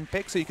the Vayne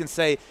pick, so you can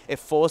say it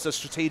forced a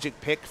strategic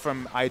pick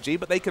from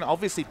IG, but they can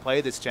obviously play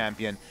this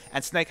champion.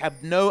 And Snake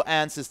have no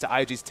answers to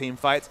IG's team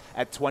fights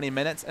at 20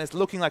 minutes, and it's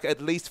looking like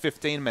at least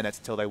 15 minutes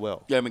till they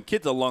will. Yeah, I mean,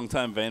 Kid's a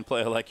long-time Vayne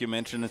player, like you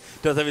mentioned, and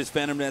does have his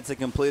Phantom Dancer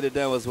completed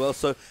now as well.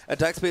 So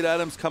attack speed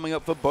items coming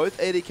up for both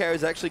AD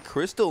carries. Actually,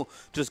 Crystal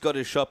just got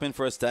his shop in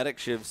for a static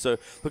shift, so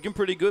looking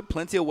pretty good.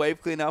 Plenty of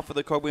wave clear now for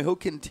the Kog'Maw. He'll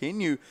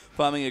continue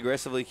farming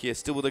aggressively here,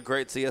 still with a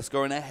great CS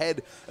score and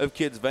ahead of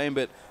Kid's Vayne,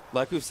 but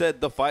like we've said,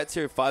 the fights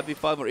here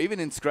 5v5 or even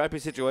in scrappy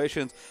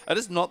situations are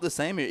just not the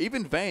same here.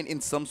 Even Vayne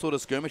in some sort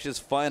of skirmish is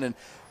fine, and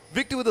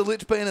Victor with a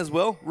Lich Bane as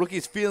well.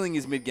 Rookie's feeling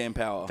his mid-game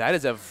power. That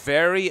is a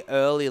very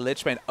early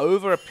Lich Bane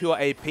over a pure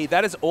AP.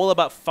 That is all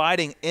about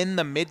fighting in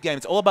the mid-game.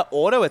 It's all about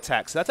auto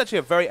attacks. So that's actually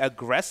a very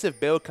aggressive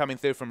build coming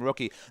through from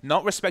Rookie,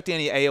 not respecting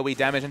any AoE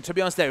damage. And to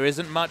be honest, there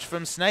isn't much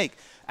from Snake.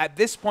 At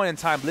this point in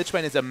time, Lich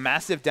Bane is a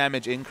massive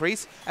damage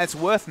increase, and it's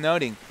worth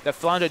noting that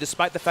Flandre,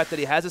 despite the fact that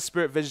he has a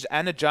Spirit Visage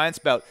and a Giant's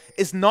Belt,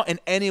 is not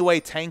in any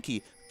way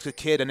tanky to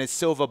Kid and his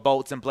Silver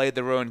Bolts and Blade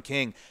the Ruined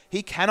King.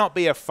 He cannot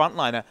be a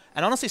frontliner,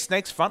 and honestly,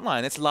 Snake's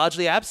frontline, it's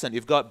largely absent.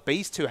 You've got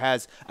Beast, who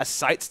has a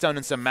Sightstone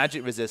and some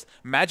Magic Resist.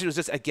 Magic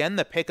Resist, again,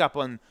 the pickup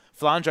on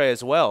Flandre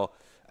as well.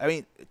 I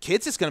mean,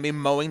 Kid's just going to be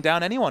mowing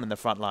down anyone in the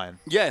front line.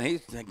 Yeah, and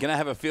he's going to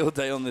have a field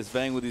day on this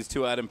Vayne with his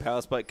 2-item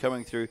power spike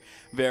coming through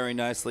very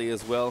nicely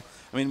as well.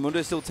 I mean,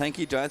 Mundo's still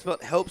tanky. Giant's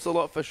Belt helps a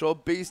lot for sure.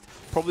 Beast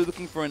probably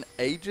looking for an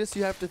Aegis,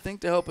 you have to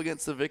think, to help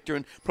against the Victor,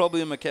 and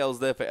probably a Mikhail's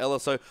there for Ella.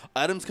 So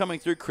items coming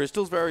through.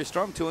 Crystal's very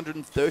strong,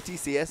 230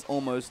 CS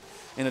almost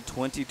in a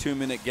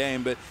 22-minute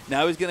game, but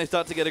now he's going to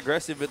start to get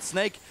aggressive. But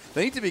Snake,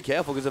 they need to be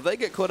careful, because if they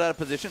get caught out of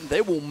position, they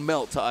will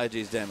melt to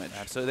IG's damage.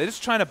 Absolutely. They're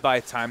just trying to buy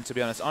time, to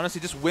be honest.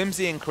 Honestly, just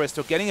Whimsy and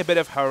Crystal getting a bit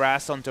of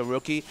harass onto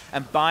Rookie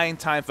and buying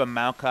time for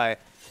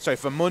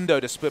for Mundo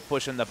to split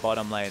push in the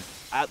bottom lane.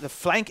 At the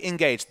flank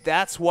engage,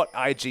 that's what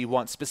IG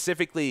wants.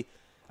 Specifically,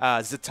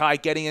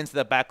 Zatai getting into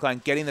the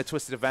backline, getting the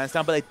Twisted Advance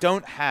down, but they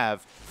don't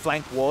have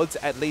flank wards,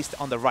 at least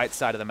on the right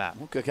side of the map.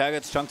 Kakao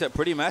gets chunked out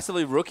pretty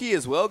massively. Rookie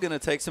as well going to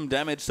take some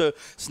damage. So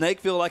Snake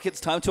feel like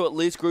it's time to at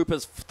least group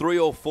as 3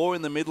 or 4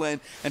 in the mid lane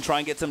and try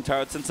and get some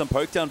turrets and some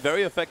poke down.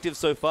 Very effective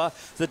so far.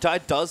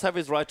 Zatai does have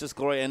his Righteous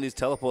Glory and his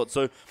teleport,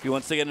 so if he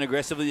wants to get in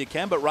aggressively, you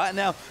can. But right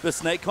now, the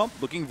Snake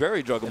comp looking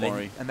very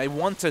Juggernaut-y. And they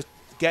want to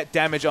get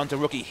damage onto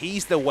Rookie.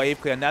 He's the wave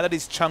clear. Now that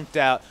he's chunked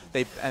out,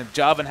 and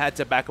Jarvan had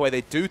to back away,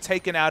 they do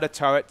take an outer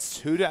turret,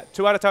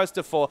 two outer turrets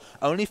to 4,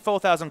 only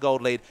 4,000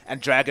 gold lead, and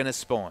Dragon is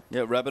spawned.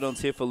 Yeah,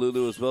 Rabadon's here for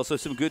Lulu as well, so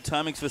some good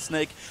timings for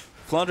Snake.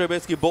 Flandre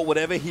basically bought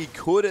whatever he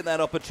could in that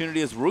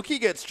opportunity as Rookie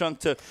gets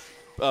chunked to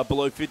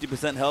below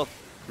 50%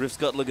 health. Rift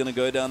Scuttler going to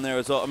go down there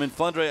as well. I mean,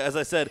 Flandre, as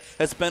I said,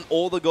 has spent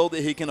all the gold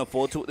that he can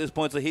afford to at this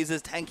point, so he's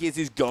as tanky as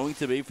he's going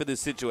to be for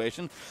this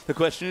situation. The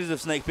question is,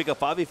 if Snake pick a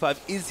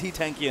 5v5, is he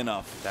tanky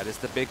enough? That is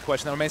the big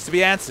question that remains to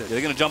be answered.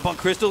 They're going to jump on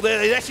Crystal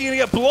there. He's actually going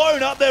to get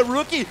blown up there.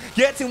 Rookie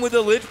gets him with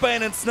the Lich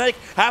Bane, and Snake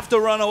have to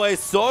run away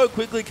so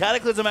quickly.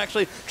 Cataclysm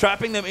actually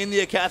trapping them in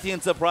the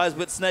Acathian Surprise,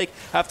 but Snake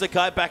have to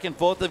kite back and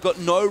forth. They've got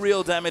no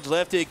real damage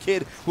left here.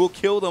 Kid will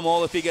kill them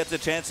all if he gets a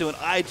chance to, and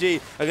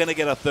IG are going to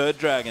get a third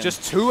dragon.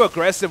 Just too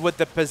aggressive with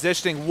the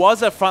positioning.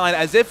 Was a frontline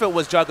as if it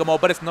was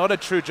Juggernaut, but it's not a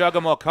true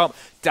Juggernaut comp.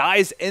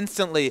 Dies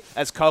instantly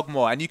as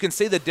Kog'Maw, and you can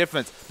see the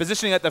difference.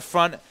 Positioning at the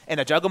front in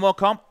a Juggernaut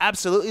comp,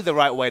 absolutely the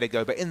right way to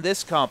go, but in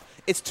this comp,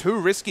 it's too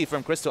risky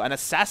from Crystal, and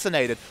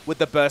assassinated with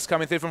the burst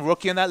coming through from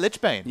Rookie and that Lich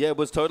Bane. Yeah, it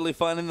was totally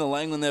fine in the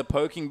lane when they're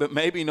poking, but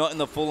maybe not in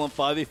the full-on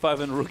 5v5,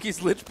 and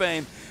Rookie's Lich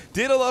Bane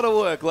did a lot of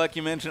work, like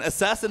you mentioned.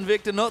 Assassin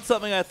Victor, not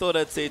something I thought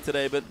I'd see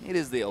today, but it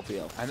is the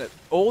LPL. And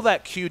all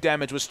that Q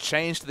damage was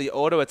changed to the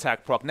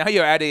auto-attack proc. Now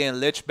you're adding in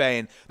Lich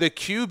Bane. The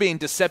Q being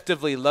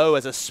deceptively low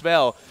as a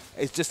spell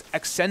is just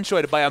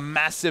accentuated by a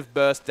massive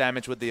burst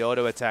damage with the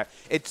auto-attack.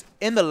 It's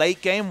in the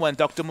late game when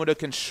Dr. Muda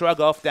can shrug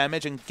off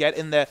damage and get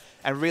in there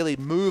and really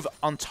move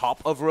on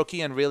top of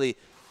Rookie and really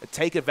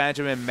take advantage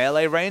of him in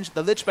melee range,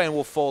 the Lich Bane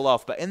will fall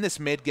off. But in this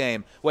mid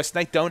game, where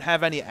Snake don't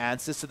have any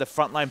answers to the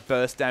frontline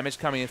burst damage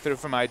coming in through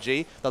from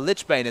IG, the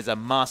Lich Bane is a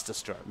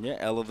masterstroke. Yeah,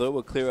 Ella though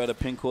will clear out a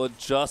pink ward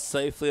just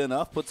safely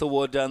enough, puts a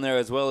ward down there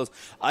as well as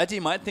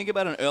IG might think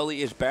about an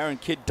early-ish Baron.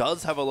 Kid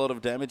does have a lot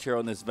of damage here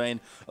on this Vayne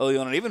early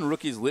on, and even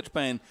Rookie's Lich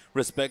Bane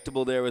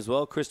respectable there as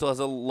well. Crystal has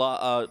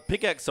a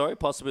pickaxe,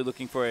 possibly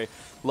looking for a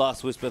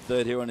Last Whisper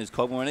third here on his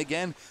Kog'Maw, and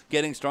again,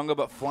 getting stronger,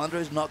 but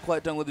Flandre's not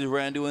quite done with his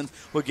Randuins.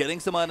 We're getting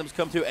some items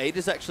come through. 8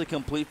 is actually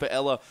complete for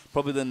Ella,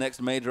 probably the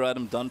next major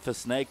item done for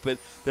Snake, but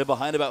they're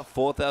behind about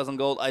 4,000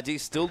 gold. IG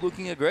still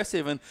looking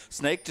aggressive, and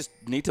Snake just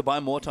need to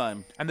buy more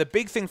time. And the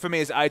big thing for me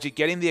is IG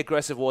getting the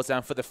aggressive wards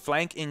down for the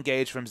flank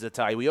engage from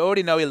Zatai. We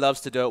already know he loves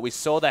to do it. We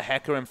saw the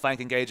Hecker and flank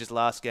engages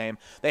last game.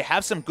 They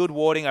have some good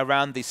warding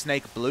around the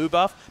Snake blue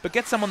buff, but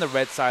get some on the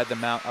red side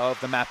of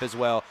the map as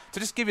well to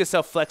just give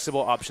yourself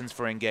flexible options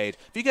for engage.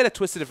 If you get a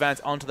Twisted Advance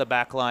onto the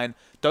back line,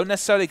 don't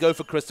necessarily go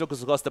for Crystal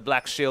because of course the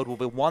Black Shield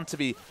will want to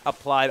be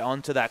applied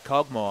onto that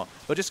Kog'Maw,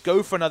 but just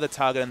go for another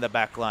target in the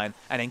back line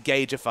and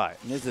engage a fight.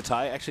 There's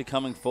Zatai actually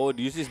coming forward,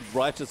 uses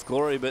Righteous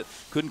Glory, but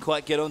couldn't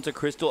quite get onto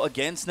Crystal.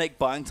 Again, Snake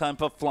buying time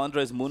for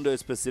Flandre's Mundo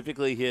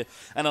specifically here,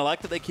 and I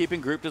like that they're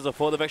keeping grouped as a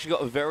 4. They've actually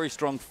got a very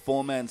strong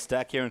 4-man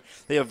stack here, and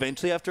they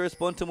eventually have to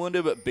respond to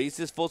Mundo, but Beast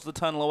is forced to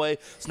tunnel away.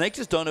 Snake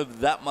just don't have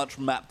that much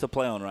map to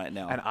play on right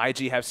now. And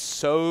IG have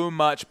so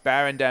much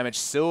Baron damage,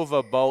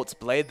 Silver Bolts,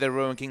 Blade the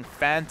Ruin King,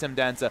 Phantom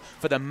Dancer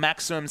for the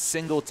maximum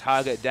single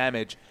target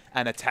damage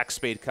and attack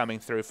speed coming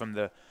through from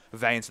the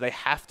Vayne. So they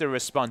have to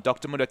respond.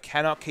 Dr. Muda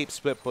cannot keep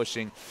split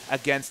pushing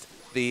against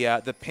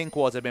the pink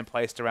walls that have been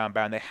placed around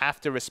Baron. They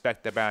have to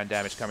respect the Baron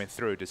damage coming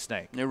through to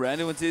Snake. Yeah,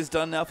 Randuin's is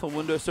done now for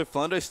Mundo, so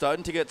Flandre's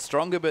starting to get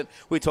stronger, but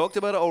we talked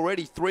about it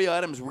already. 3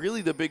 items,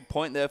 really the big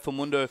point there for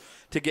Mundo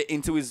to get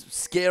into his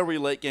scary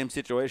late game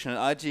situation,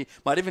 and IG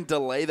might even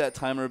delay that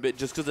timer a bit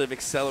just because they've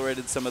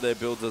accelerated some of their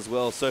builds as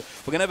well. So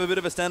we're going to have a bit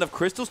of a standoff.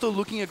 Crystal still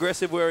looking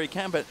aggressive where he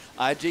can, but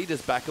IG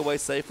just back away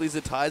safely.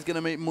 Zatai's going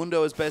to meet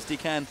Mundo as best he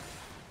can.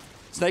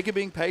 Snake are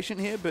being patient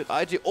here, but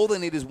IG, all they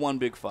need is one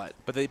big fight.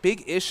 But the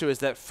big issue is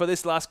that for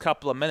this last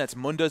couple of minutes,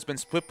 Mundo's been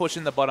split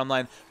pushing the bottom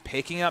line,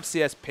 picking up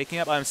CS, picking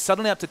up items,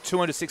 suddenly up to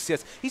 206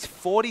 CS. He's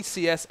 40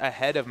 CS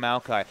ahead of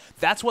Maokai.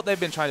 That's what they've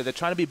been trying to do. They're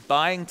trying to be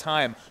buying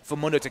time for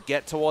Mundo to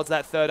get towards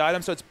that third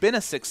item, so it's been a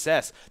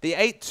success. The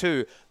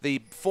 8-2,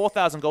 the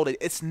 4,000 gold lead,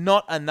 it's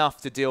not enough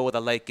to deal with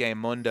a late game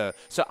Mundo.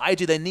 So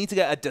IG, they need to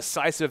get a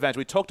decisive advantage.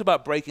 We talked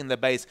about breaking the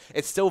base.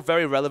 It's still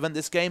very relevant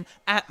this game.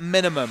 At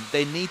minimum,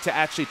 they need to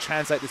actually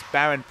translate this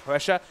Baron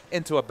pressure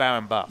into a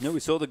Baron buff. Yeah, we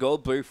saw the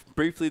gold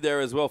briefly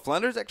there as well.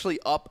 Flandre's actually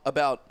up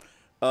about,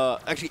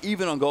 actually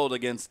even on gold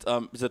against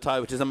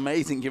Zatai, which is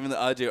amazing given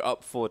that IG are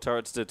up 4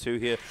 turrets to 2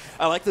 here.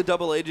 I like the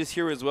double ages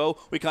here as well.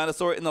 We kind of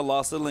saw it in the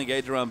last little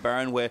engage around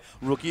Baron where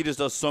Rookie just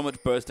does so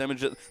much burst damage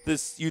that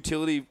this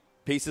utility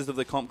pieces of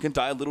the comp can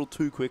die a little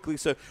too quickly,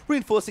 so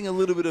reinforcing a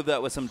little bit of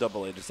that with some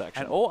double ages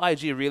action. And all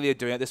IG really are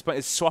doing at this point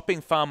is swapping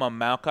farm on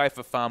Maokai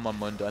for farm on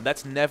Mundo, and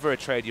that's never a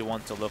trade you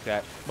want to look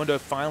at. Mundo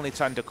finally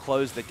starting to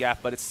close the gap,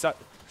 but it's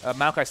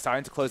Maokai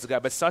starting to close the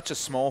gap, but such a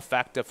small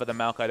factor for the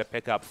Maokai to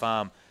pick up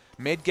farm.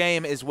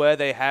 Mid-game is where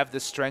they have the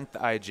strength,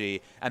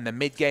 IG, and the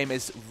mid-game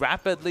is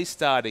rapidly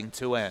starting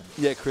to end.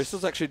 Yeah,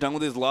 Crystal's actually done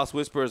with his Last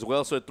Whisper as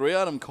well, so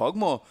 3-item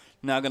Kog'Maw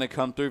now going to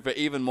come through for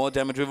even more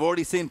damage. We've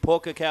already seen poor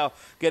Kakao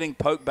getting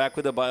poked back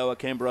with a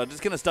Bio-Arcane Barrage. It's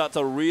going to start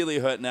to really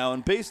hurt now.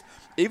 And Beast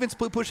even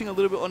split pushing a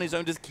little bit on his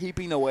own, just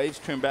keeping the waves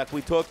trimmed back.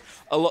 We talked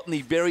a lot in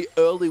the very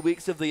early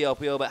weeks of the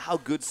LPL about how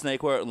good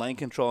Snake were at lane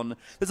control. And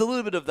there's a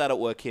little bit of that at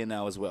work here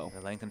now as well. The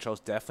lane control's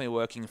definitely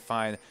working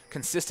fine.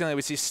 Consistently,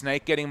 we see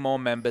Snake getting more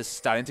members,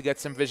 starting to get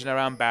some vision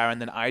around Baron,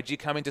 then IG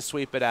coming to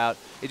sweep it out.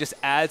 It just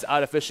adds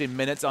artificially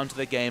minutes onto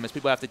the game as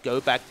people have to go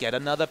back, get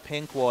another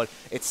pink ward.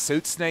 It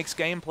suits Snake's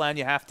game plan,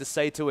 you have to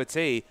say, to a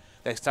T.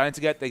 They're starting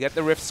to get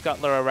the Rift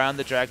Scuttler around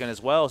the Dragon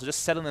as well, so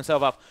just setting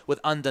themselves up with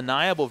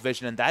undeniable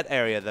vision in that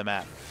area of the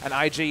map. And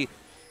IG,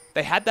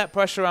 they had that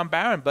pressure on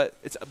Baron, but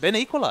it's been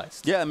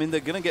equalized. Yeah, I mean,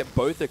 they're going to get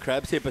both the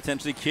crabs here,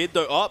 potentially. Kid,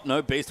 though, oh,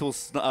 no, Beast will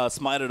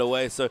smite it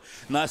away, so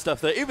nice stuff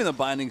there. Even the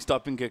binding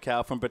stopping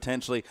Kakao from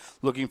potentially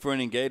looking for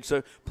an engage,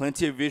 so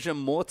plenty of vision,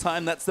 more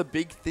time. That's the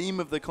big theme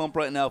of the comp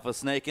right now for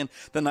Snake, and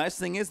the nice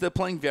thing is they're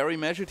playing very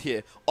measured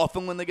here.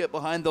 Often when they get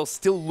behind, they'll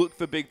still look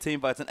for big team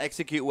fights and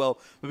execute well,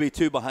 maybe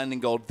 2 behind in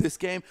gold. This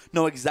game,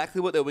 know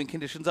exactly what their win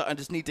conditions are and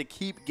just need to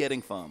keep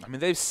getting farm. I mean,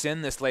 they've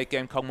seen this late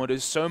game Kog'Maw do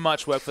so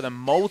much work for them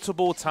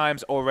multiple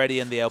times already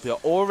in the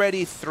LPL.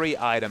 Already 3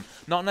 item.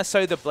 Not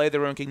necessarily the Blade the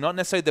Rune King, not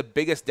necessarily the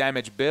biggest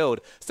damage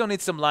build. Still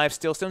needs some life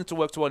steal, still needs to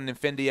work toward an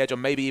Infinity Edge or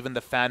maybe even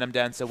the Phantom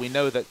Dancer. We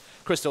know that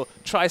Crystal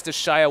tries to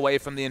shy away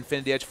from the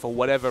Infinity Edge for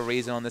whatever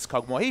reason on this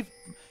Kog'Maw.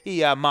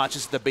 He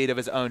marches to the beat of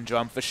his own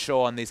drum for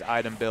sure on these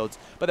item builds,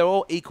 but they're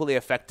all equally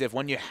effective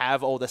when you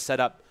have all the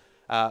setup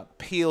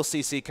Peel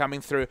CC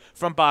coming through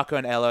from Barco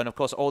and Elo, and of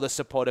course all the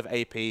supportive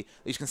AP.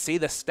 You can see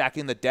the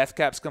stacking, the death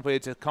caps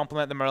completed to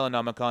complement the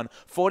Merlinomicon.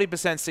 40%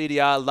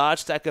 CDR,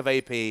 large stack of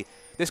AP.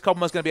 This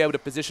Kog'Maw is going to be able to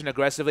position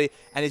aggressively,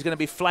 and he's going to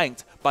be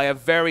flanked by a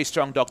very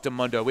strong Dr.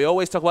 Mundo. We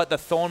always talk about the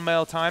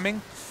Thornmail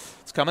timing.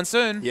 It's coming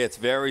soon. Yeah, it's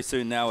very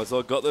soon now as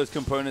well. Got those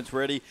components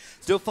ready.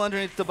 Still Flunder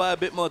needs to buy a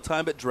bit more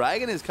time, but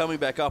Dragon is coming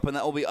back up, and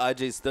that will be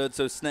IG's third,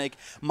 so Snake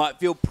might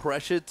feel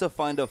pressured to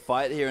find a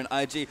fight here, and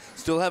IG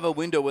still have a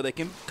window where they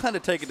can kind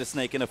of take it to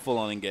Snake in a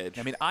full-on engage.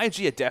 I mean,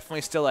 IG are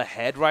definitely still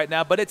ahead right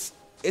now, but it's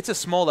a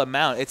small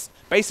amount. It's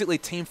basically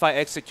teamfight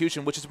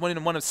execution, which is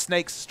one of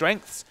Snake's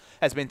strengths,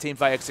 has been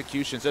teamfight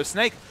execution. So if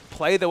Snake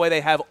play the way they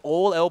have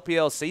all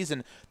LPL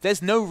season,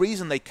 there's no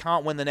reason they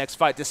can't win the next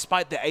fight,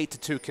 despite the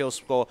 8-2 kill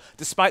score,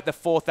 despite the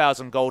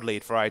 4,000 gold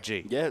lead for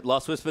IG. Yeah,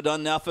 Last Whisper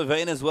done now for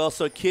Vayne as well,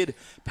 so Kid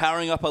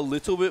powering up a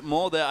little bit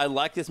more there. I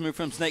like this move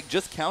from Snake.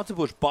 Just counter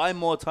push, buy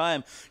more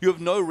time. You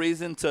have no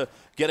reason to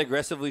get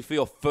aggressively for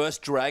your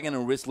first Dragon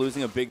and risk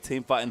losing a big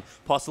team fight and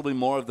possibly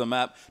more of the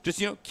map.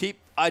 Just, keep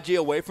IG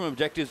away from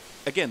objectives.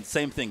 Again,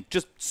 same thing.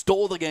 Just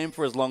stall the game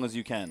for as long as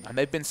you can. And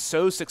they've been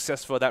so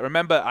successful at that.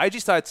 Remember,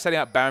 IG started setting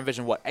up Baron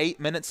Vision, 8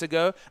 minutes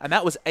ago? And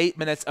that was 8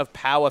 minutes of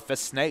power for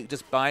Snake,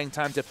 just buying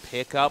time to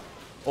pick up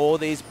all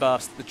these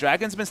buffs. The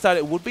Dragon's been started.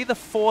 It would be the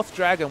 4th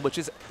Dragon, which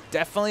is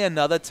definitely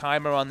another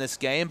timer on this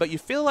game. But you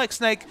feel like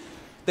Snake,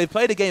 they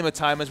played a game of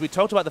timers. We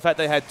talked about the fact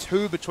they had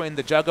 2 between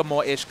the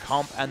Juggernaut-ish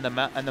comp and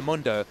the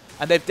Mundo,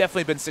 and they've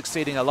definitely been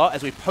succeeding a lot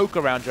as we poke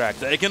around Dragon.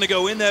 They're going to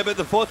go in there, but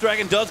the 4th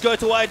Dragon does go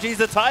to IG's.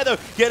 The tie, though,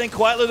 getting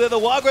quite low there. The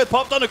Wild Growth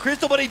popped onto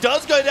Crystal, but he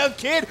does go down.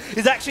 Kid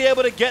is actually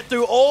able to get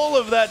through all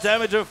of that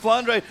damage of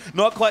Flandre.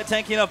 Not quite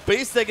tanky enough.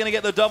 Beast, they're going to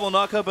get the double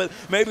knocker, but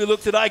maybe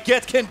Look to Die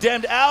gets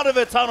condemned out of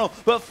a tunnel,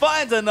 but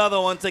finds another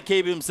one to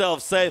keep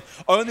himself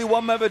safe. Only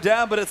 1 member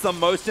down, but it's the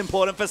most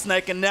important for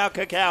Snake, and now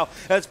Kakao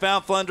has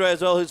found Flandre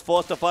as well, who's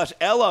forced to flash.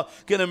 Ella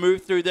going to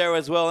move through there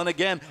as well. And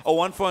again, a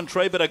 1-for-1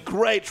 trade, but a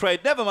great trade.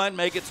 Never mind,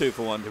 make it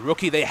 2-for-1. The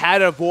rookie, they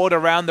had a ward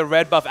around the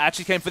red buff.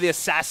 Actually came for the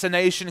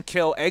assassination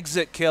kill,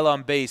 exit kill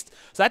on Beast.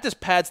 So that just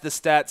pads the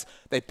stats.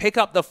 They pick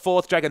up the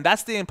 4th Dragon.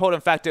 That's the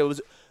important factor. It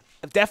was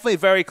definitely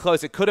very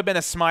close. It could have been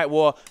a smite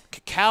war.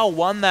 Kakao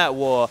won that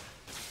war.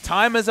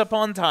 Timers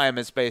upon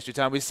timers, Pastry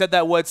Time. We said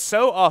that word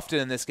so often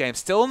in this game.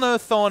 Still no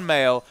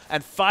Thornmail,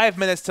 and 5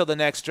 minutes till the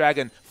next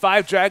Dragon.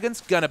 5 Dragons,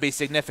 gonna be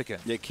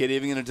significant. Yeah, Kid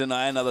even gonna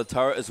deny another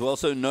turret as well,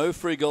 so no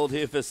free gold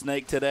here for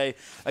Snake today.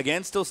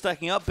 Again, still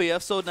stacking up.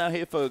 BF Sword now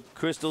here for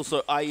Crystal,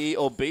 so IE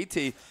or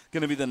BT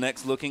going to be the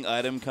next looking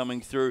item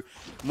coming through.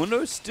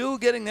 Mundo still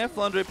getting their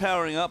Flandre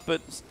powering up, but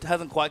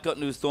hasn't quite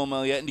gotten to his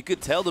Thornmail yet, and you could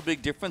tell the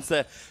big difference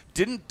there.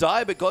 Didn't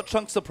die, but got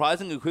chunked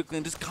surprisingly quickly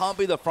and just can't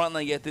be the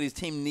frontline yet that his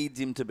team needs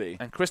him to be.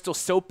 And Crystal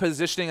still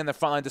positioning in the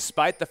frontline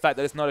despite the fact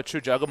that it's not a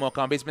true Juggernaut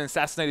combo. He's been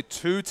assassinated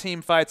 2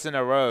 team fights in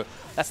a row.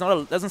 That's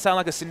not doesn't sound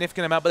like a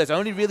significant amount, but there's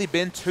only really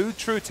been 2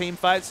 true team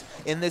fights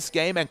in this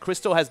game, and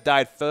Crystal has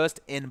died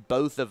first in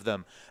both of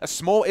them. A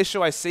small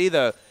issue I see,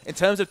 though, in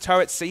terms of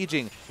turret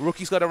sieging,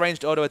 Rookie's got a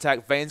ranged auto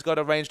attack, Vayne's got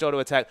a ranged auto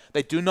attack.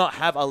 They do not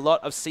have a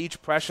lot of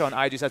siege pressure on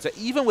IG's side. So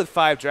even with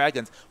 5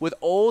 Dragons, with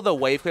all the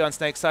wave clear on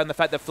Snake's side and the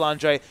fact that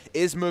Flandre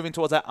is moving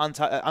towards that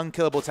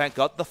unkillable tank,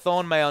 got the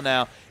Thornmail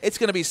now, it's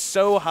going to be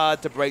so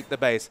hard to break the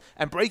base.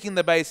 And breaking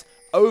the base,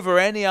 over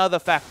any other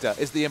factor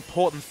is the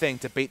important thing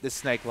to beat this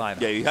Snake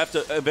lineup. Yeah, you have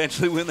to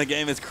eventually win the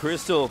game as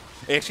Crystal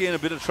actually in a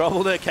bit of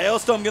trouble there.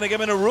 Chaos Storm going to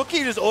give him a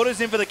rookie, just orders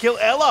him for the kill.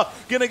 Ella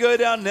going to go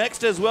down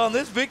next as well, and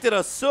this Victor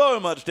does so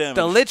much damage.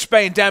 The Lich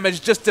Bane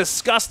damage, just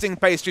disgusting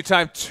pastry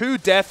time. 2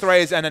 Death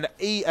Rays and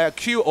an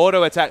Q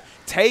auto attack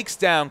takes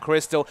down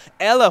Crystal.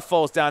 Ella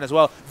falls down as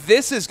well.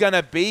 This is going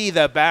to be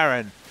the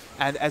Baron.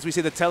 And as we see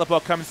the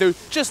teleport coming through,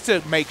 just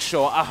to make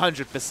sure,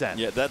 100%.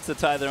 Yeah, that's the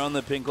tie there on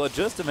the pink ward,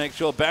 just to make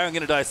sure. Baron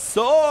going to die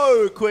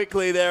so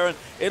quickly there, and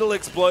it'll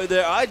explode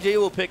there. IG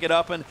will pick it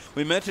up, and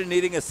we mentioned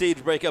needing a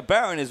siege breaker.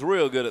 Baron is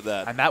real good at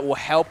that. And that will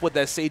help with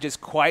their sieges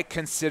quite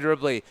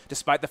considerably,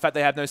 despite the fact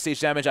they have no siege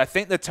damage. I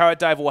think the turret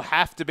dive will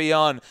have to be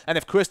on, and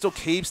if Crystal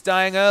keeps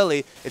dying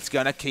early, it's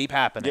going to keep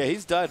happening. Yeah,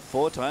 he's died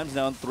 4 times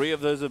now, and 3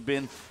 of those have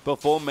been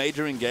before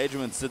major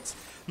engagements. It's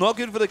not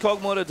good for the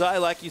Kog'Maw to die,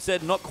 like you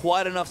said, not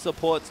quite enough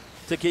support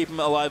to keep him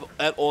alive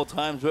at all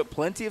times, but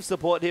plenty of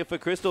support here for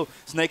Crystal.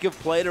 Snake have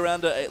played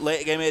around a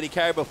late game AD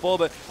carry before,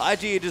 but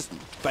IG are just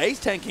base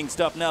tanking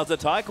stuff now.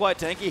 Zatai quite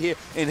tanky here.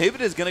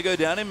 Inhibitor's going to go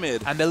down in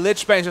mid. And the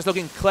Lich Bane's just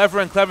looking clever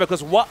and clever,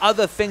 because what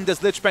other thing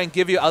does Lich Bane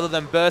give you other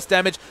than burst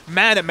damage?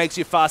 Man, it makes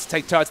you fast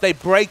take turrets. They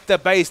break the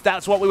base.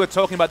 That's what we were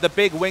talking about, the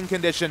big win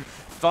condition.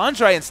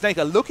 Flandre and Snake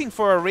are looking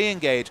for a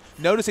re-engage,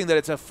 noticing that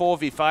it's a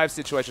 4v5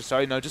 situation.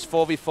 Sorry, no, just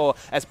 4v4,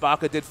 as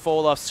Barker did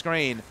fall off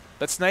screen.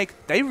 But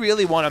Snake, they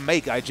really want to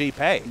make IG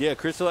pay. Yeah,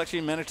 Crystal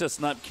actually managed to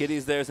snipe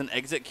Kitties there as an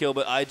exit kill,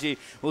 but IG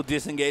will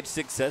disengage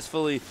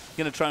successfully.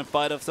 Going to try and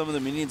fight off some of the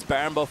minions.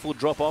 Baron buff will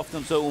drop off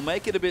them, so it will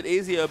make it a bit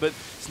easier, but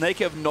Snake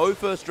have no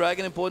first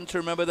dragon. Important to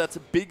remember, that's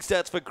big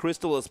stats for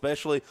Crystal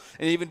especially,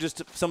 and even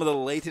just some of the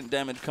latent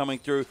damage coming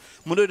through.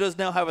 Mundo does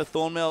now have a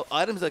Thornmail.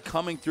 Items are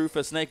coming through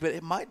for Snake, but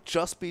it might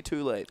just be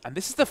too late. And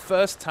this is the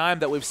first time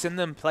that we've seen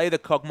them play the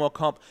Kog'Maw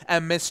comp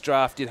and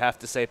misdraft, you'd have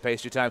to say,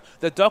 pastry time.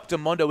 The Dr.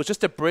 Mundo was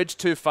just a bridge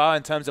too far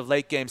in terms of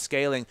late game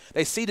scaling.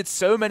 They seeded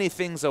so many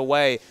things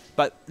away,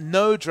 but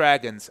no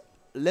dragons,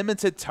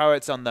 limited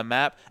turrets on the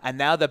map, and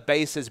now the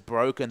base is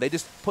broken. They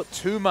just put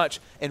too much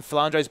in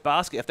Flandre's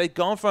basket. If they'd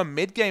gone for a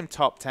mid-game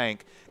top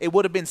tank, it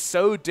would have been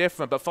so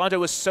different, but Flandre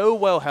was so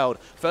well held,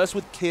 first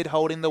with Kid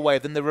holding the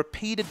wave, then the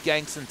repeated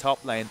ganks in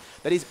top lane,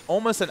 that he's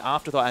almost an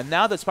afterthought. And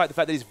now, despite the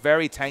fact that he's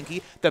very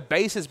tanky, the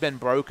base has been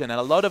broken, and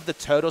a lot of the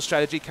turtle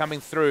strategy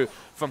coming through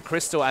from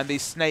Crystal and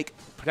these Snake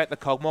protect the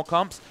Kog'Maw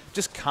comps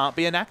just can't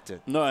be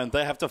enacted. No, and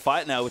they have to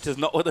fight now, which is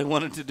not what they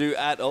wanted to do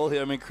at all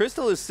here. I mean,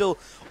 Crystal is still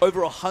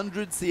over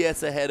 100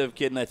 CS ahead of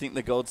Kid, and I think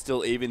the gold's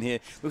still even here.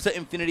 Looks like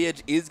Infinity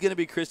Edge is going to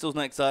be Crystal's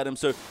next item,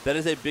 so that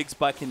is a big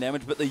spike in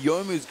damage, but the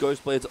Yomu's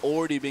Ghostblade has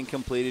already been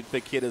completed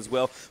for Kid as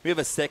well. We have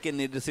a second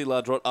Need to See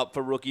Large Rot up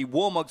for Rookie.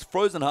 Warmog's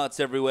Frozen Hearts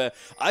everywhere.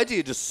 IG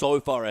are just so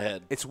far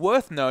ahead. It's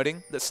worth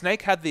noting that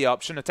Snake had the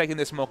option of taking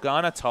this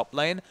Morgana top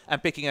lane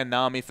and picking a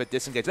Nami for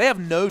disengage. They have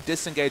no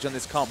disengage on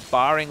this comp,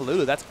 barring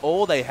Lulu. That's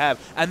all they have.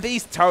 And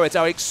these turrets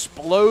are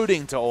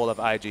exploding to all of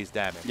IG's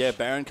damage. Yeah,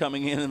 Baron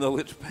coming in and the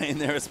Lich Bane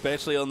there,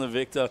 especially on the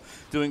Victor,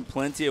 doing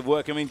plenty of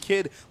work. I mean,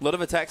 Kid, a lot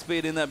of attack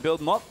speed in that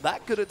build. Not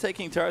that good at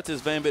taking turrets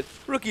as Vayne, but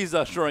Rookie's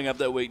shoring up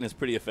that weakness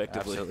pretty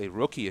effectively. Absolutely.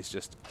 Rookie is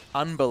just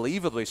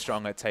unbelievably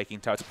strong at taking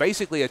turrets.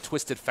 Basically a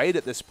Twisted Fate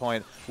at this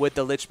point, with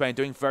the Lich Bane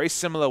doing very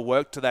similar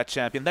work to that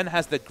champion. Then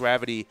has the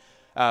gravity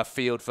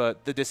field for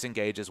the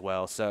disengage as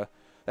well. So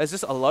there's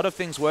just a lot of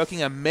things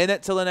working. A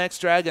minute till the next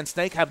dragon.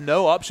 Snake have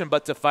no option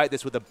but to fight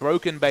this with a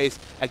broken base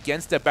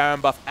against a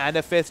Baron buff and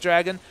a 5th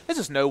dragon. There's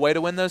just no way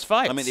to win those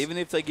fights. I mean, even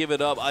if they give it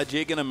up, IG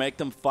are going to make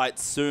them fight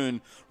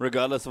soon,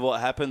 regardless of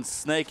what happens.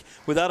 Snake,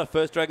 without a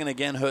first dragon,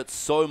 again, hurts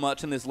so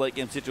much in this late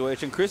game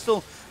situation.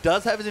 Crystal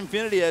does have his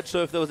Infinity Edge,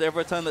 so if there was ever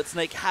a time that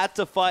Snake had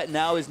to fight,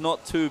 now is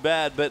not too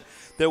bad. But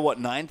they're, what,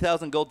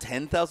 9,000 gold,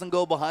 10,000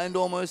 gold behind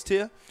almost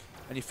here?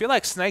 And you feel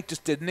like Snake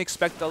just didn't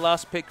expect the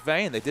last pick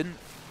Vayne. They didn't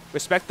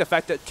respect the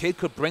fact that Kid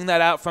could bring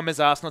that out from his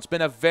arsenal. It's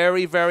been a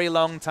very, very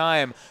long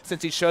time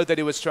since he showed that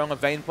he was strong a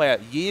Vayne player.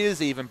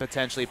 Years even,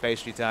 potentially,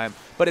 pastry time.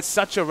 But it's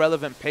such a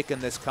relevant pick in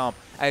this comp.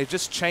 And it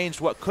just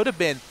changed what could have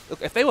been. Look,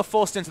 if they were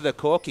forced into the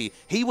Corki,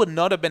 he would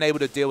not have been able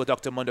to deal with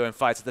Dr. Mundo in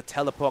fights. The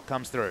teleport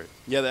comes through.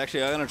 Yeah, they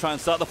actually are going to try and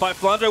start the fight.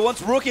 Flandre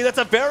wants Rookie. That's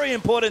a very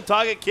important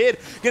target. Kid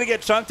going to get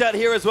chunked out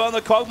here as well. And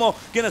the Kog'Maw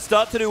going to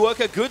start to do work.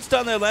 A good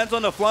stun there lands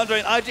on the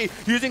Flandre. And IG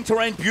using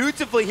terrain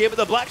beautifully here. But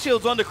the Black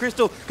Shield's onto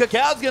Crystal.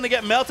 Cacao's going to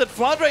get melted.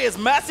 Flandre is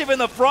massive in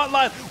the front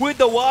line with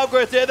the wild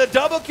growth there. The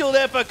double kill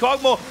there for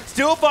Kog'Maw.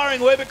 Still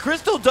firing away. But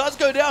Crystal does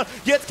go down.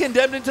 Gets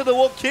condemned into the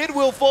wall. Kid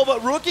will fall.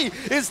 But Rookie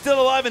is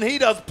still alive. And he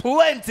does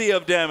plenty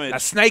of damage. Now,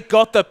 Snake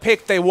got the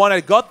pick they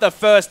wanted, got the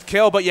first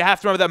kill, but you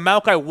have to remember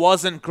that Maokai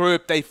wasn't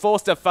grouped. They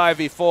forced a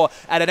 5v4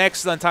 at an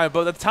excellent time,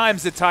 but the time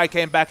Zatai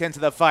came back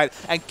into the fight,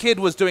 and Kid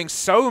was doing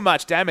so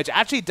much damage,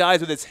 actually dies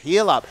with his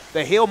heal up.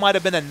 The heal might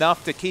have been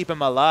enough to keep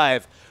him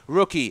alive.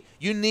 Rookie,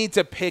 you need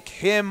to pick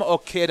him or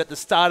Kid at the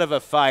start of a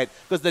fight,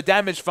 because the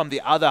damage from the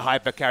other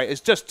hyper carry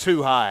is just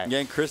too high. Yeah,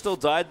 and Crystal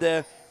died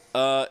there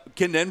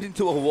condemned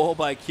into a wall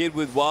by Kid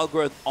with Wild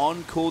Growth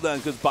on cooldown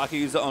because Baka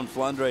used it on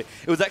Flandre.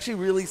 It was actually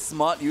really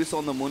smart use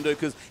on the Mundo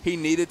because he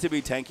needed to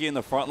be tanky in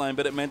the front line,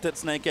 but it meant that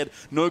Snake had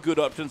no good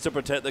options to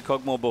protect the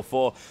Kog'Maw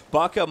before.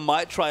 Baka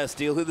might try a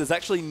steal here. There's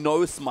actually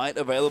no smite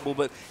available,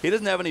 but he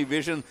doesn't have any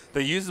vision.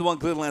 They use one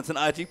Glitter Lance, and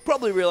IG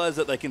probably realize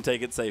that they can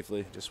take it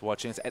safely. Just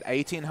watching, it's at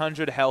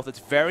 1800 health. It's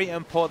very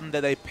important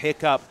that they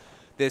pick up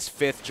this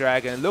 5th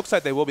dragon. It looks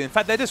like they will be. In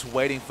fact, they're just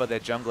waiting for their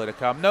jungler to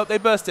come. Nope, they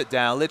burst it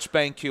down. Lich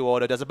Bane Q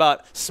auto does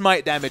about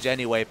smite damage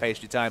anyway,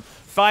 pastry time.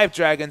 5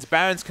 dragons.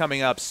 Baron's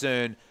coming up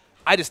soon.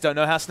 I just don't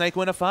know how Snake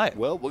win a fight.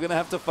 Well, we're going to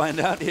have to find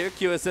out here.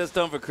 QSS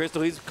done for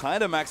Crystal. He's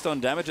kind of maxed on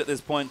damage at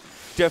this point.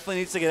 Definitely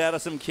needs to get out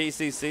of some key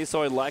CC,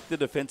 so I like the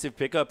defensive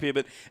pickup here,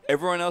 but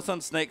everyone else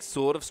on Snake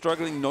sort of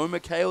struggling. No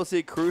Mikhails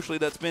here, crucially.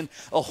 That's been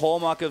a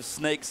hallmark of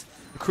Snake's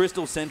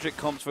Crystal-centric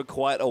comps for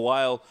quite a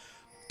while.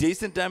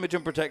 Decent damage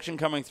and protection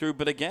coming through,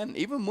 but again,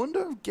 even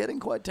Mundo getting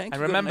quite tanky.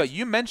 And remember,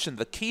 you mentioned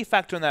the key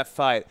factor in that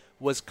fight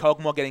was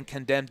Kog'Maw getting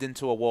condemned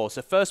into a wall.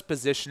 So first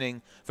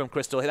positioning from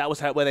Crystal, that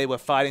was where they were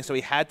fighting, so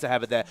he had to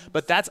have it there.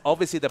 But that's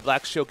obviously the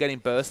Black Shield getting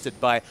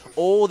bursted by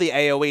all the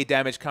AoE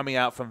damage coming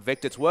out from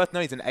Victor. It's worth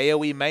noting he's an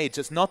AoE mage.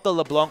 It's not the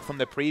LeBlanc from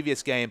the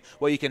previous game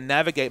where you can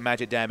navigate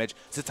magic damage.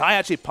 Zatai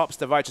actually pops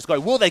the Righteous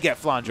going, will they get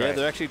Flandre? Yeah,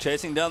 they're actually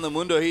chasing down the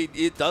Mundo.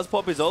 It does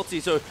pop his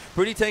ulti, so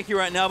pretty tanky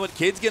right now, but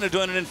Kid's going to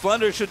join it, and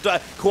Flandre should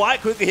die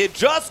quite quickly here.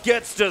 Just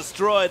gets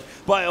destroyed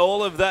by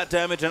all of that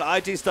damage, and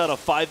IG start a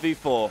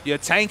 5v4. You're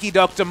tanky,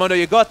 Dr. Mundo.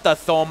 You got the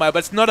Thornmail, but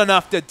it's not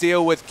enough to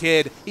deal with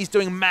Kid. He's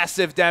doing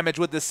massive damage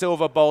with the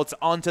Silver Bolts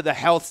onto the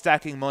health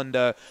stacking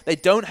Mundo. They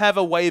don't have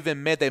a wave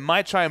in mid. They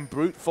might try and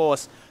brute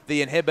force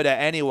the inhibitor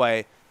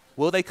anyway.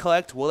 Will they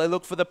collect? Will they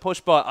look for the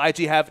push bot?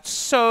 IG have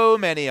so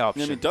many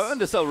options. I mean, don't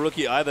undersell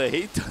Rookie either.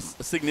 He does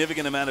a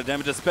significant amount of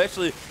damage,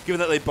 especially given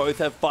that they both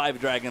have 5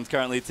 dragons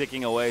currently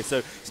ticking away.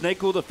 So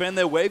Snake will defend.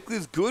 Their wave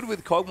clear's good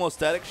with Kog'Maw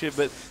static shift,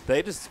 but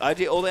they just,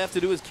 IG, all they have to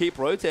do is keep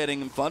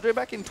rotating. And Flandre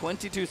back in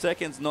 22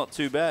 seconds, not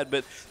too bad,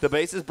 but the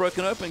base is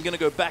broken open, going to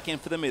go back in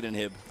for the mid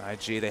inhib.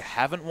 IG, they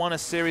haven't won a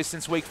series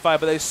since week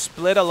 5, but they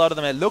split a lot of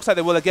them. It looks like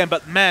they will again,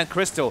 but man,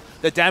 Crystal,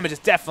 the damage is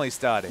definitely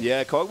starting.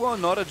 Yeah, Kog'Maw,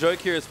 not a joke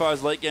here as far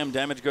as late game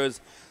damage goes.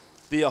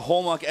 The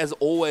hallmark, as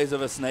always,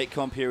 of a Snake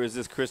comp here is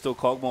this Crystal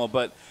Kog'Maw,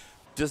 but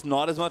just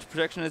not as much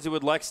protection as you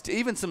would like.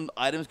 Even some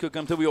items could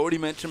come through. We already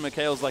mentioned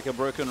Mikhail's like a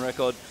broken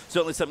record.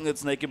 Certainly something that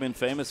Snake have been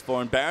famous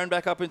for. And Baron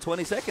back up in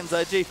 20 seconds.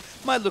 IG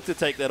might look to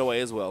take that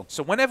away as well.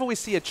 So whenever we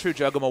see a true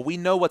Juggernaut, we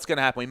know what's going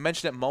to happen. We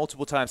mentioned it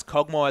multiple times.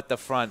 Kog'Maw at the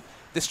front.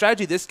 The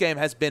strategy this game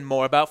has been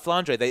more about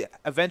Flandre. They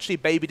eventually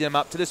babied him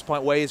up to this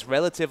point where he's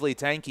relatively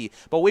tanky.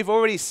 But we've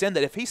already seen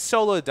that if he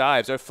solo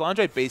dives or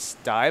Flandre base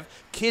dive,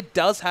 Kid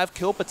does have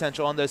kill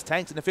potential on those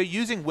tanks. And if you're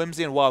using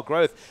Whimsy and Wild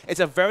Growth, it's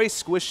a very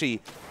squishy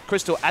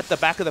Crystal at the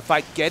back of the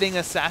fight getting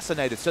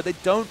assassinated. So they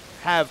don't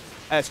have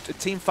a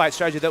team fight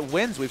strategy that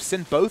wins. We've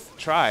seen both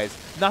tries.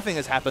 Nothing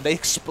has happened. They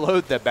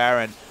explode the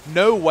Baron.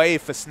 No way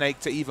for Snake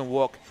to even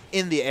walk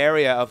in the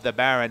area of the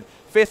Baron.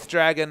 5th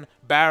Dragon,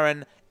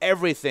 Baron,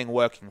 everything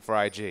working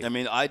for IG. I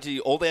mean,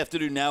 IG, all they have to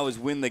do now is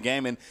win the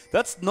game, and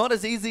that's not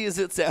as easy as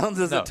it sounds,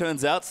 as it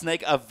turns out.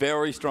 Snake are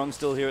very strong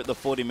still here at the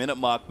 40-minute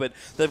mark, but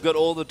they've got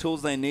all the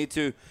tools they need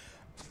to.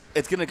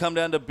 It's going to come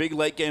down to big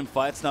late-game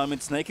fights now. I mean,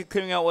 Snake are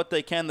clearing out what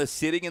they can. They're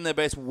sitting in their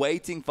base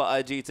waiting for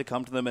IG to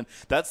come to them, and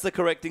that's the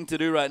correct thing to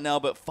do right now,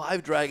 but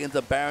 5 dragons,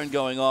 a Baron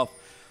going off.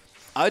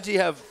 IG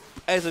have,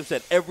 as I've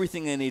said,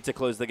 everything they need to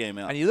close the game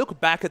out. And you look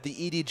back at the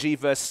EDG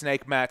versus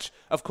Snake match.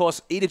 Of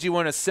course, EDG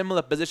were in a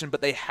similar position, but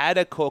they had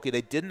a Corki.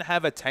 They didn't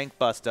have a tank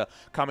buster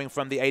coming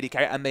from the AD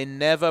carry, and they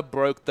never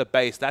broke the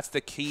base. That's the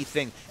key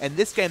thing. In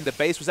this game, the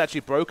base was actually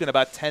broken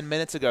about 10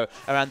 minutes ago,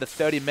 around the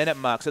 30-minute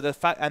mark. So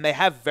and they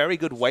have very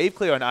good wave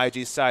clear on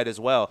IG's side as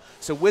well.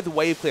 So with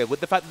wave clear,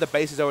 with the fact that the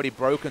base is already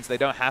broken, so they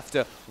don't have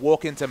to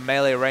walk into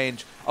melee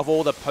range of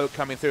all the poke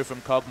coming through from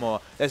Kog'Maw,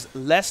 there's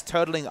less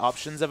turtling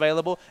options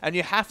available, and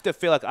you have to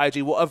feel like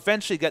IG will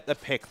eventually get the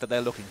pick that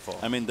they're looking for.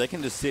 I mean, they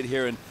can just sit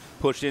here and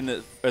push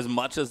in as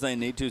much as they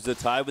need to.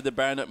 Zatai with the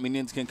Baron up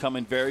minions can come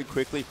in very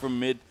quickly from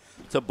mid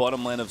to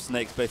bottom lane of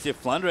Snake's base. Here,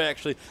 Flandre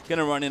actually going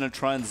to run in and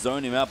try and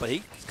zone him out, but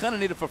he's kind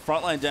of needed for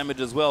frontline damage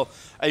as well.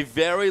 A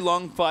very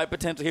long fight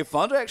potential here.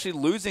 Flandre actually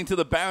losing to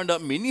the Baron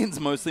up minions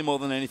mostly more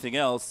than anything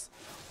else.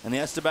 And he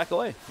has to back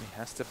away. He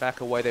has to back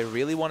away. They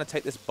really want to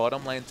take this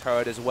bottom lane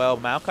turret as well.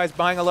 Maokai's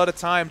buying a lot of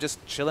time, just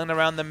chilling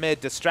around the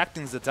mid,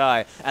 distracting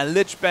Zatai. And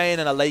Lich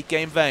Bane in a late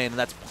game Vayne, and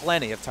that's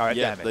plenty of turret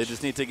damage. They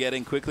just need to get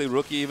in quickly.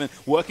 Rookie even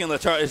working on the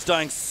turret is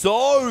dying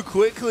so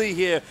quickly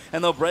here.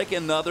 And they'll break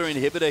another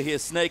inhibitor here.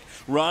 Snake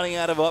running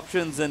out of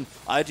options, and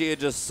IG are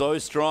just so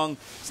strong.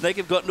 Snake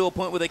have gotten to a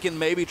point where they can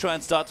maybe try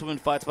and start to win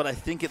fights, but I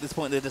think at this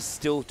point they're just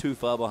still too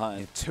far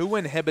behind. 2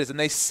 inhibitors, and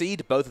they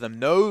seed both of them.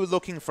 No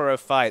looking for a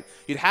fight.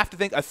 You'd have to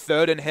think a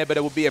third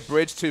inhibitor would be a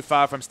bridge too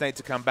far from Snake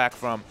to come back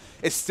from.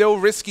 It's still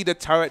risky to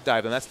turret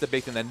dive, and that's the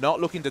big thing. They're not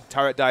looking to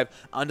turret dive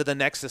under the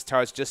Nexus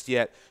turrets just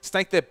yet.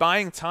 Snake, they're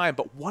buying time,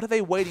 but what are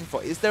they waiting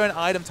for? Is there an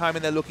item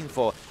timing they're looking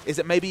for? Is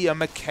it maybe a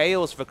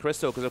Mikhail's for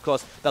Crystal? Because, of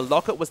course, the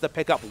Locket was the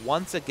pickup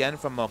once again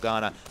from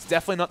Morgana. It's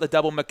definitely not the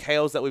double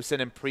Mikhail's that we've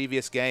seen in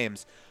previous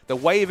games. The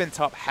wave in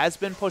top has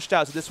been pushed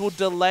out, so this will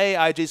delay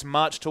IG's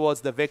march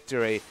towards the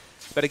victory.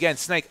 But again,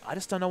 Snake, I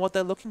just don't know what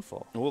they're looking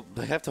for. Well,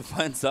 they have to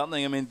find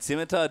something. I mean,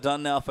 Scimitar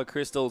done now for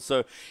Crystal,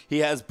 so he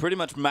has pretty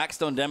much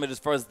maxed on damage as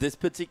far as this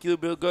particular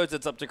build goes.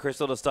 It's up to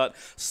Crystal to start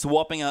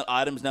swapping out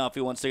items now if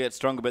he wants to get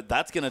stronger, but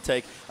that's going to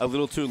take a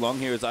little too long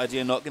here as IG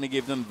are not going to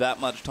give them that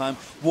much time.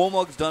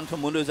 Warmog's done for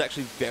Mundo is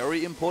actually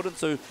very important,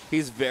 so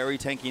he's very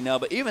tanky now,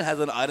 but even has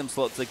an item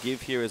slot to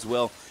give here as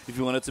well if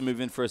you wanted to move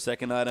in for a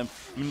second item.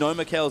 No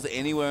Mikhail's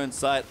anywhere in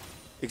sight.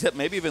 Except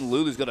maybe even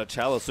Lulu's got a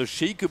chalice, so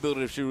she could build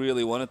it if she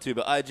really wanted to.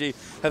 But IG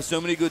have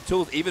so many good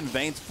tools. Even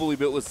Vayne's fully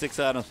built with 6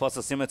 items plus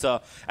a Scimitar.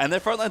 And their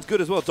front line's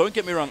good as well. Don't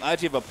get me wrong, IG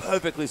have a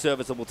perfectly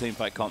serviceable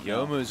teamfight comp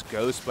now. Youmuu's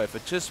Ghostblade for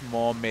just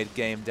more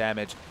mid-game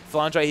damage.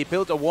 Flandre, he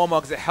built a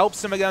Warmog because it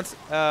helps him against...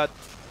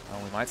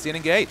 we might see an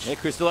engage. Yeah,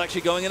 Crystal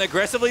actually going in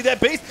aggressively there.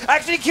 Beast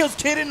actually kills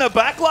Kid in the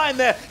back line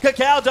there.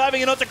 Cacao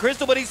diving in onto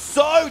Crystal, but he's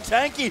so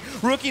tanky.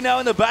 Rookie now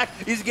in the back.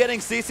 He's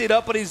getting CC'd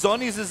up, but his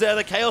Zonies is there.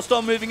 The Chaos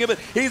Storm moving in, but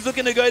he's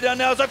looking to go down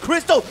now. So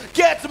Crystal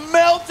gets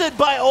melted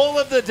by all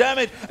of the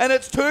damage, and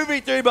it's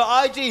 2v3,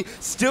 but IG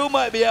still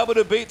might be able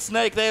to beat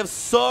Snake. They have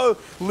so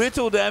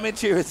little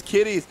damage here as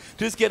Kitty's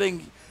just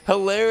getting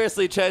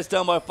hilariously chased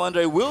down by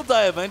Flandre. Will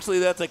die eventually.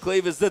 That's a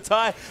cleavers. The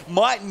Tai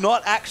might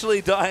not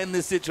actually die in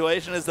this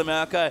situation as the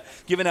Maokai,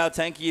 given how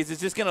tanky he is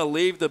just going to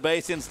leave the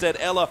base instead.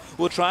 Ella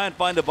will try and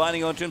find a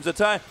binding onto him. The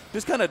Tai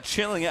just kind of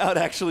chilling out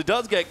actually.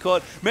 Does get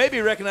caught.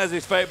 Maybe recognize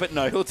his fate, but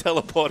no, he'll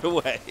teleport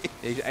away.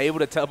 He's able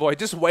to teleport. He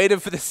just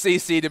waited for the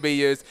CC to be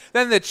used.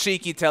 Then the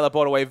cheeky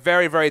teleport away.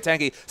 Very, very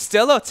tanky.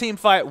 Still a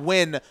teamfight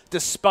win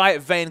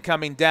despite Vayne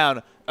coming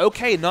down.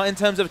 Okay, not in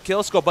terms of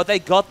kill score, but they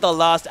got the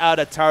last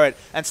outer turret,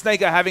 and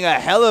Snake are having a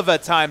hell of a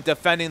time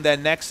defending their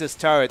Nexus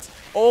turrets.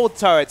 All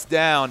turrets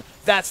down.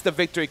 That's the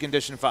victory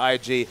condition for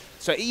IG.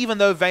 So even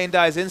though Vayne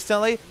dies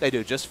instantly, they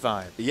do just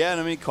fine. Yeah,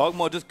 and I mean,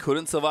 Kog'Maw just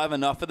couldn't survive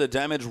enough of the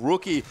damage.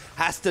 Rookie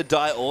has to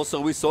die also.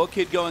 We saw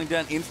Kid going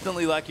down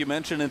instantly, like you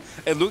mentioned, and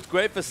it looked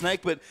great for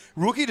Snake, but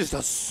Rookie just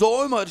does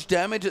so much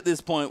damage at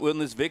this point with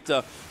this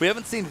Victor. We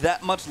haven't seen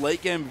that much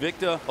late-game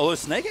Victor, although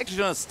Snake actually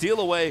trying to steal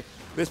away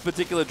this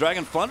particular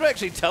dragon. Flandre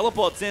actually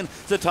teleports in.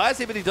 Zatai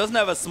see, but he doesn't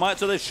have a smite,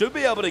 so they should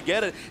be able to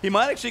get it. He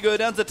might actually go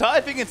down. Zatai,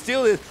 if he can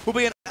steal this, will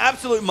be an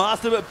absolute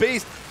master, but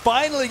Beast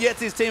finally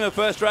gets his team a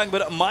first dragon, but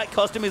it might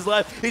cost him his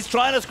life. He's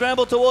trying to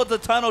scramble towards the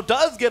tunnel,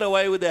 does get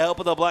away with the help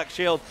of the Black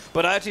Shield,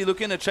 but actually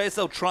looking to chase,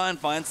 they'll try and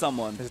find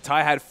someone.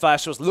 Zatai had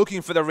flash, was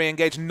looking for the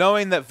re-engage,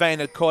 knowing that Vayne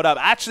had caught up.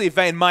 Actually,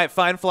 Vayne might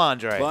find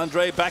Flandre.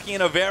 Flandre backing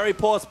in a very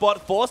poor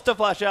spot, forced to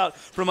flash out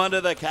from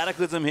under the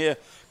Cataclysm here.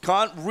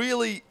 Can't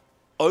really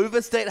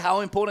overstate how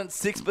important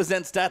 6%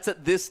 stats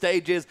at this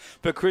stage is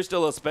for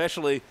Crystal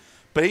especially,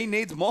 but he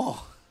needs more.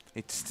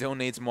 It still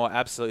needs more,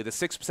 absolutely. The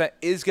 6%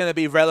 is going to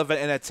be relevant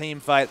in a team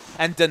fight,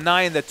 and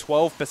denying the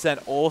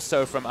 12%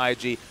 also from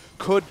IG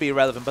could be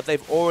relevant, but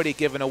they've already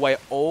given away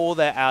all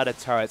their outer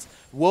turrets.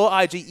 Will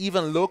IG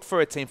even look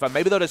for a team fight?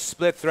 Maybe they'll just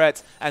split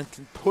threats and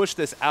can push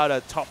this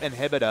outer top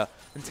inhibitor.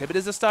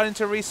 Inhibitors are starting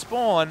to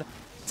respawn.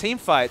 Team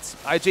fights,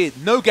 IG,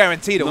 no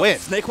guarantee to win.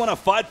 Snake want to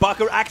fight.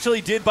 Barker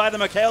actually did buy the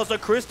Mikhail, so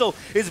Crystal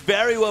is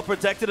very well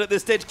protected at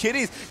this stage.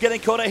 Kitty's getting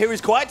caught out here.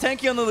 He's quite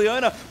tanky on the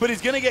Leona, but he's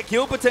going to get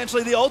killed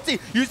potentially. The ulti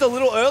used a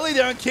little early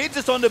there, and Kid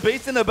just on the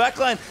Beast in the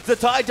backline.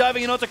 Zatai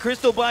diving in onto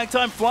Crystal, buying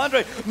time.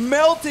 Flandre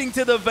melting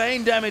to the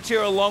Vayne damage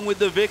here along with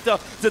the Victor.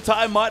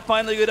 Zatai might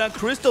finally go down.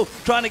 Crystal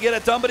trying to get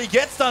it done, but he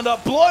gets stunned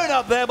up, blown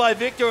up there by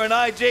Victor and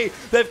IG.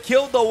 They've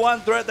killed the one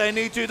threat they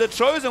need to. The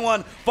Chosen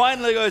One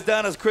finally goes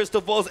down as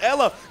Crystal falls.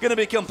 Ella going to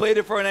be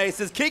completed for an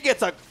aces. Kid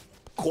gets a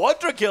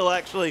quadra kill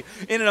actually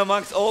in and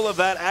amongst all of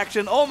that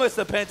action. Almost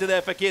a penta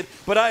there for Kid,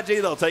 but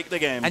IG, they'll take the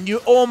game. And you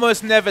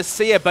almost never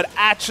see it, but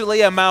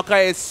actually a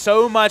Maokai is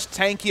so much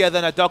tankier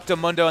than a Dr.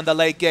 Mundo in the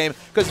late game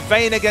because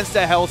Vayne against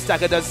a Hell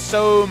Stacker does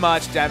so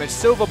much damage.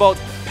 Silverbolt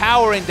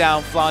powering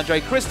down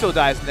Flandre. Crystal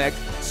dies next.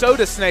 So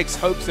does Snake's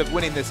hopes of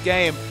winning this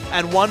game.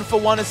 And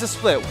 1-for-1 is a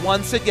split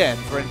once again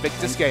for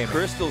Invictus Gaming.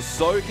 Crystal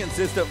so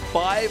consistent,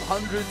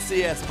 500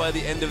 CS by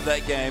the end of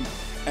that game,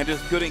 and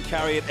just couldn't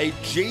carry it. A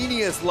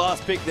genius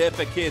last pick there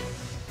for Kid,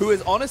 who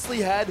has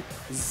honestly had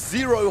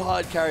 0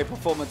 hard carry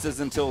performances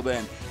until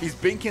then. He's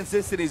been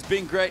consistent, he's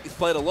been great, he's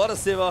played a lot of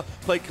Sivir,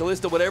 played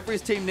Kalista, whatever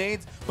his team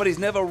needs, but he's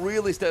never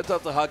really stepped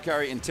up to hard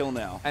carry until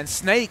now. And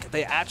Snake,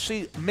 they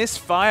actually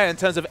misfire in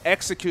terms of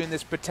executing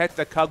this Protect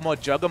the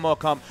Kog'Maw Juggernaut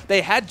comp.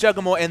 They had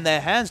Juggernaut in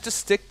their hands, just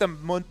stick the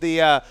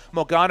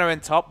Morgana in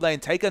top lane,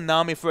 take a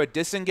Nami for a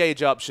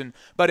disengage option,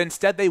 but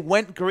instead they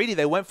went greedy.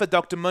 They went for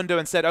Dr. Mundo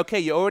and said, okay,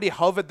 you already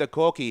hovered the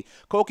Corki.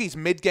 Corki's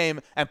mid-game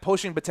and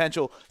pushing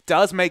potential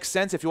does make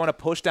sense if you want to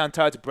push down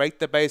turrets, break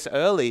the base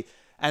early.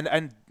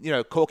 and you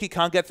know, Corki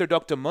can't get through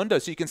Dr. Mundo,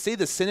 so you can see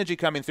the synergy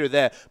coming through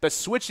there. But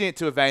switching it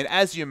to a Vayne,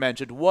 as you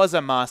mentioned, was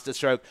a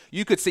masterstroke.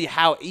 You could see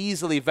how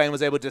easily Vayne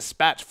was able to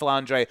dispatch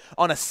Flandre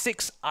on a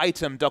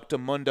 6-item Dr.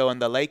 Mundo in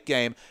the late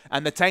game.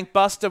 And the tank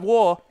buster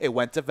war, it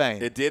went to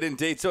Vayne. It did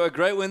indeed. So a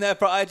great win there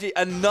for IG.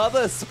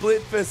 Another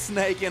split for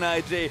Snake and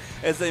IG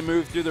as they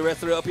move through the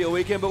rest of the LPL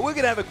weekend. But we're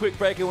going to have a quick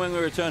break, and when we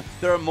return,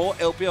 there are more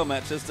LPL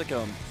matches to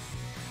come.